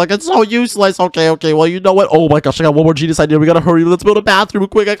microwaves. Like it's so useless. Okay. Well, you know what? Oh my gosh, I got one more genius idea. We gotta hurry. Let's build a bathroom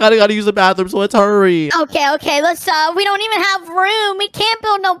quick. I kinda gotta use the bathroom, so let's hurry. Okay. Let's. We don't even have room. We can't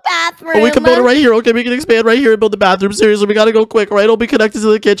build no bathroom. Oh, we can build it right here. Okay, we can expand right here and build the bathroom. Seriously, we gotta go quick, right? It'll be connected to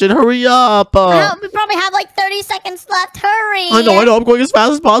the kitchen. Hurry up. We probably have like 30 seconds left. Hurry. I know. I'm going as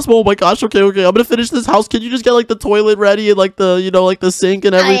fast as possible. Oh my gosh. Okay. I'm gonna finish this house. Can you just get like the toilet ready and like the like the sink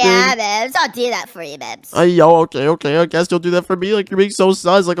and everything? Oh yeah, babes. I'll do that for you, babes. Yo, okay. I guess you'll do that for me. Like you're being so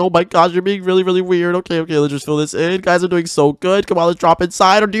sus. Like, oh my gosh, you're being really, really weird. Okay. Let's just fill this in. Guys are doing so good. Come on, let's drop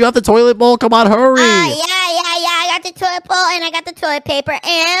inside. Or do you have the toilet bowl? Come on, hurry. Yeah. I got the toilet bowl and I got the toilet paper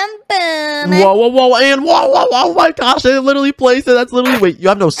and boom. Whoa, and whoa, oh my gosh, I literally placed it. That's literally, wait, you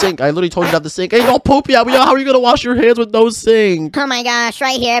have no sink. I literally told you to have the sink. Hey, don't poop yet. How are you gonna wash your hands with no sink? Oh my gosh,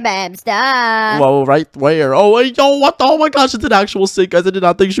 right here, babes. Duh. Whoa, right where? Oh, wait, yo, what the? Oh my gosh, it's an actual sink, guys. I did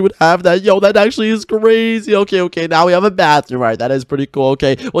not think she would have that. Yo, that actually is crazy. Okay, now we have a bathroom. All right, that is pretty cool.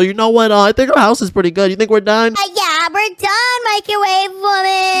 Okay, well, you know what? I think our house is pretty good. You think we're done? Yeah, we're done, microwave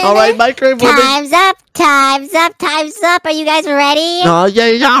woman. All right, microwave woman. Time's up. Are you guys ready?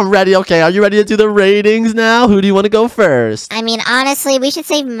 Yeah, I'm ready. Okay, are you ready to do the ratings now? Who do you want to go first? I mean, honestly, we should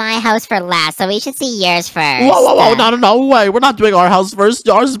save my house for last, so we should see yours first. Whoa, no way. We're not doing our house first.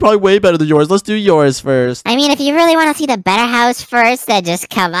 Ours is probably way better than yours. Let's do yours first. I mean, if you really want to see the better house first, then just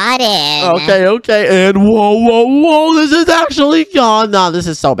come on in. Okay, and whoa, this is actually gone. No, this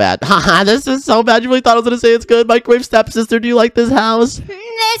is so bad. Haha, this is so bad. You really thought I was gonna say it's good? Microwave stepsister, do you like this house?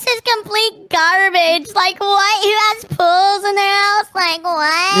 This is complete garbage. Like, what? Who has pools in their house? Like,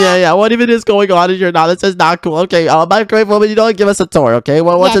 what? Yeah, what even is going on in here now? This is not cool. Okay, microwave woman, you know what? Give us a tour, okay?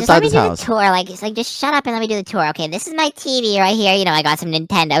 What's inside this house? Just let me do the tour. Just shut up and let me do the tour. Okay, this is my TV right here. I got some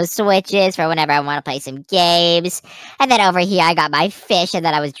Nintendo Switches for whenever I want to play some games. And then over here, I got my fish, and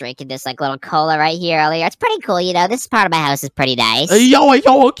then I was drinking this, little cola right here earlier. It's pretty cool, This part of my house is pretty nice. Yo,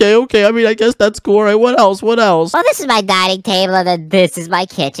 okay. I mean, I guess that's cool, right? What else? Well, this is my dining table, and then this is my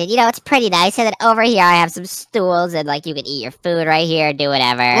kitchen. It's pretty nice. And then over here, I have some stools, and, you can eat your food right here, do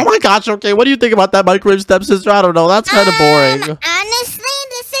whatever. Oh my gosh, okay. What do you think about that microwave stepsister? I don't know. That's kind of boring. Honestly,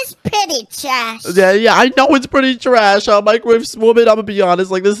 this is pretty trash. Yeah, I know it's pretty trash. Microwave woman, I'm gonna be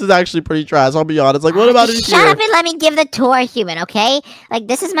honest. This is actually pretty trash. I'll be honest. What about it here? Shut up and let me give the tour, human, okay?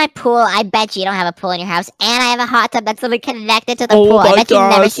 This is my pool. I bet you don't have a pool in your house. And I have a hot tub that's lotally connected to the pool. I bet you've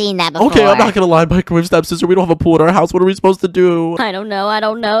never seen that before. Okay, I'm not gonna lie, microwave stepsister. We don't have a pool in our house. What are we supposed to do? I don't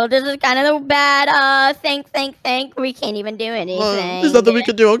know. This is kind of bad. Think. We can't even do anything. There's nothing we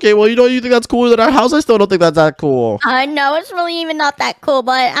can do. Okay, well, you think that's cooler than our house? I still don't think that's that cool. I know, it's really even not that cool,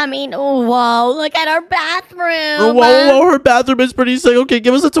 but I mean, whoa, look at our bathroom. Whoa, her bathroom is pretty sick. Okay,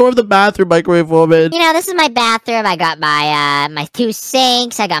 give us a tour of the bathroom, microwave woman. This is my bathroom. I got my two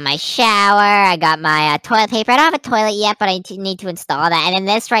sinks. I got my shower. I got my toilet paper. I don't have a toilet yet, but I need to install that. And then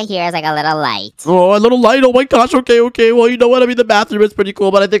this right here is a little light. Oh, a little light? Oh my gosh, okay. Well, you know what? I mean, the bathroom is pretty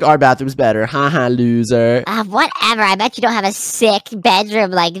cool, but I think our bathroom's better. Haha, loser. Whatever. I bet you don't have a sick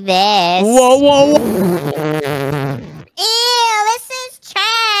bedroom like this. Whoa. Ew, this is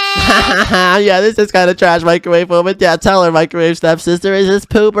trash. Yeah, this is kind of trash, microwave woman. Yeah, tell her, microwave stepsister, is this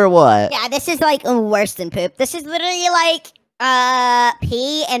poop or what? Yeah, this is worse than poop. This is literally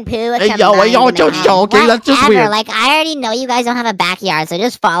pee and poo. Hey, yo, okay, that's just weird. I already know you guys don't have a backyard, so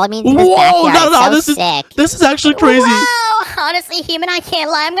just follow me into this backyard. No, it's so sick. This is actually crazy. Wow, honestly, human, I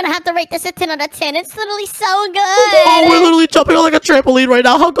can't lie. I'm gonna have to rate this a 10 out of 10. It's literally so good. Oh, we're literally jumping on a trampoline right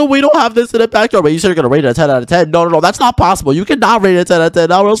now. How come we don't have this in the backyard? Wait, you said you're gonna rate it a 10 out of 10? No, that's not possible. You cannot rate it a 10 out of 10,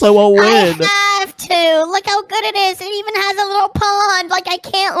 now or else I won't win. I have to. Look how good it is. It even has a little pond. I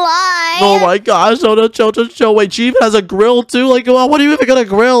can't lie. Oh my gosh, no, chill. Wait, she even has a grill too? What are you even gonna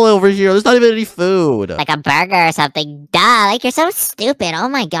grill over here? There's not even any food. Like a burger or something. Duh, you're so stupid. Oh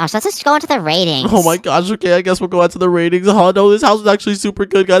my gosh, let's just go into the ratings. Oh my gosh, okay, I guess we'll go out to the ratings. Oh no, this house is actually super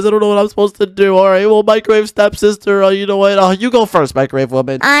good, guys. I don't know what I'm supposed to do. Alright, well, microwave stepsister, you know what? You go first, microwave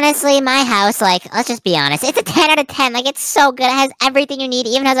woman. Honestly, my house, let's just be honest. It's a 10 out of 10. It's so good. It has everything you need.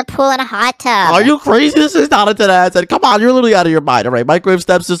 It even has a pool and a hot tub. Are you crazy? This is not a 10 out of 10. Come on, you're literally out of your mind. Alright, microwave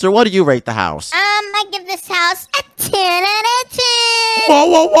stepsister, what do you rate the house? I give this house a 10 out of 10.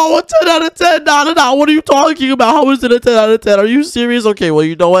 Whoa, a 10 out of 10? No. What are you talking about? How is it a 10 out of 10? Are you serious? Okay, well,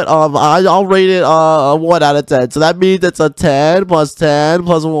 you know what? I'll rate it a 1 out of 10. So that means it's a 10 plus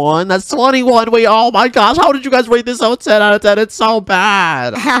 1. That's 21. Wait, oh my gosh. How did you guys rate this out 10 out of 10? It's so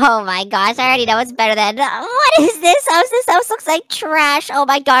bad. Oh my gosh. I already know it's better than... What is this house? This house looks like trash. Oh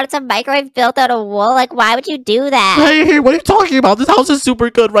my god, it's a microwave built out of cool. Like, why would you do that? Hey, what are you talking about? This house is super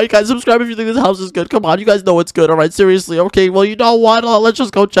good, right, guys? Subscribe if you think this house is good. Come on, you guys know it's good, all right? Seriously, okay, well, you know what? Let's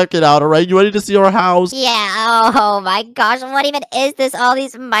just go check it out, all right? You ready to see our house? Yeah, oh my gosh, what even is this? All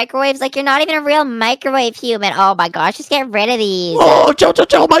these microwaves? Like, you're not even a real microwave human. Oh my gosh, just get rid of these. Oh,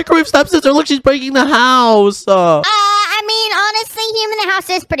 chill, microwave stepsister. Look, she's breaking the house. I mean, honestly, human, the house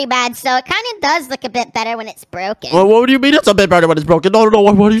is pretty bad, so it kind of does look a bit better when it's broken. Well, what do you mean it's a bit better when it's broken? No,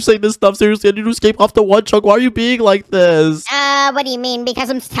 why are you saying this stuff? Seriously, I need to escape off the one chunk. Why are you being like this? What do you mean? Because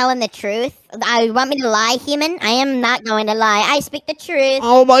I'm telling the truth? You want me to lie, human? I am not going to lie. I speak the truth.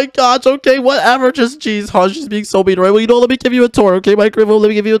 Oh my gosh, okay, whatever. Just, jeez, huh? She's being so mean, right? Well, you know, let me give you a tour, okay, microwave? Let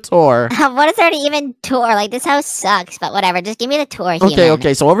me give you a tour. What is there to even tour? Like, this house sucks, but whatever. Just give me the tour, human.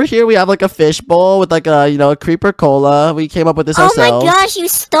 Okay, so over here we have like a fish bowl with like a, a creeper cola. We came up with this Oh ourselves. my gosh, you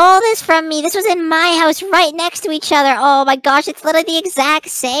stole this from me. This was in my house right next to each other. Oh my gosh, it's literally the exact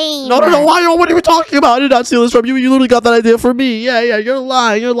same. No, what are you talking about? I did not steal this from you. You literally got that idea from me. Yeah, you're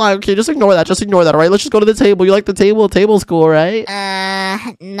lying. Okay, just ignore that. All right? Let's just go to the table. You like the table? The table's cool, right?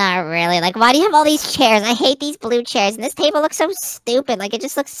 Not really. Like, why do you have all these chairs? I hate these blue chairs, and this table looks so stupid. Like, it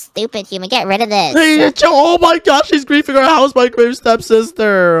just looks stupid, human. Get rid of this. Hey, Joe, oh my gosh, she's griefing our house, microwave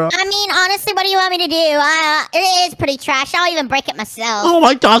stepsister. I mean, honestly, what do you want me to do? It is pretty trash. I'll even break it myself. Oh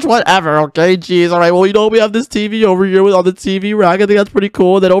my gosh, whatever, okay, jeez. All right, well, we have this TV over here on the TV rack. I think that's pretty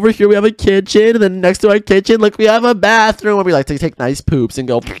cool. Then over here we have a kitchen, and then next to our kitchen, look, we have a bathroom where we like to take nice poops and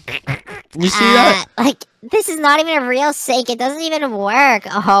go. You see that? Like, this is not even a real sink. It doesn't even work.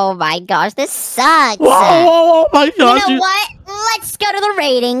 Oh my gosh, this sucks. Whoa, oh my gosh. You know what? Let's go to the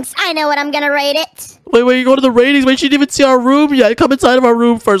ratings. I know what I'm gonna rate it. Wait, you go to the ratings. Wait, she didn't even see our room yet. Come inside of our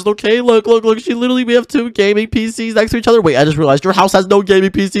room first, okay? Look. We have 2 gaming PCs next to each other. Wait, I just realized your house has no gaming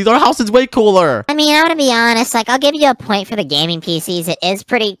PCs. Our house is way cooler. I mean, I'm gonna be honest. Like, I'll give you a point for the gaming PCs. It is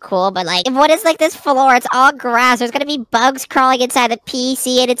pretty cool, but like, what is like this floor? It's all grass. There's gonna be bugs crawling inside the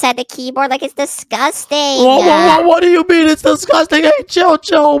PC and inside the keyboard. Like, it's disgusting. Whoa, what do you mean? It's disgusting. Hey, chill.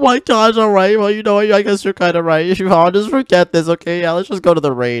 Oh my gosh, all right. Well, you know what? I guess you're kind of right. I'll just forget this, okay? Yeah, let's just go to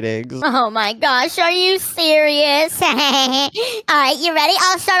the ratings. Oh my gosh, are you serious? Alright, you ready?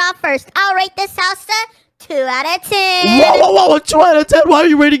 I'll start off first. I'll rate this house a 2 out of 10. Whoa, 2 out of 10? Why are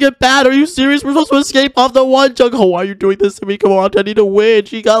you rating it bad? Are you serious? We're supposed to escape off the one chunk. Oh, why are you doing this to me? Come on, I need to win.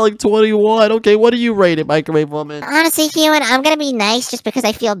 She got like 21. Okay, what do you rate it, microwave woman? Honestly, human, I'm gonna be nice just because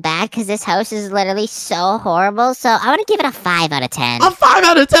I feel bad because this house is literally so horrible. So I want to give it a 5 out of 10. A 5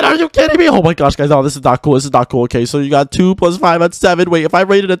 out of 10? Are you kidding me? Oh my gosh, guys, no, this is not cool. Okay, so you got 2 plus 5, that's 7. Wait, if I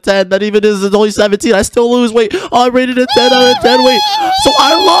rated a 10, that even is it's only 17. I still lose. Wait, I rated a 10 out of 10. Wait, so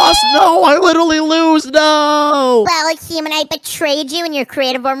I lost. No, I literally lose. No. Well, human, I betrayed you and your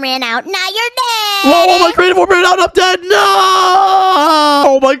creative one ran out. Now you're dead. Whoa, my creative one ran out. I'm dead. No.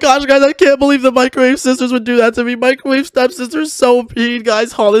 Oh my gosh, guys, I can't believe the microwave sisters would do that to me. Microwave stepsisters so mean,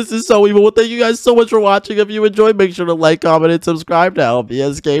 guys. Oh, this is so evil. Well, thank you guys so much for watching. If you enjoyed, make sure to like, comment, and subscribe to help me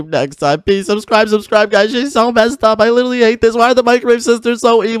escape next time. Peace. Subscribe, guys. She's so messed up. I literally hate this. Why are the microwave sisters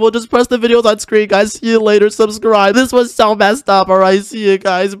so evil? Just press the videos on screen, guys. See you later. Subscribe. This was so messed up. All right, see you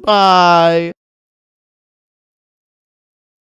guys. Bye.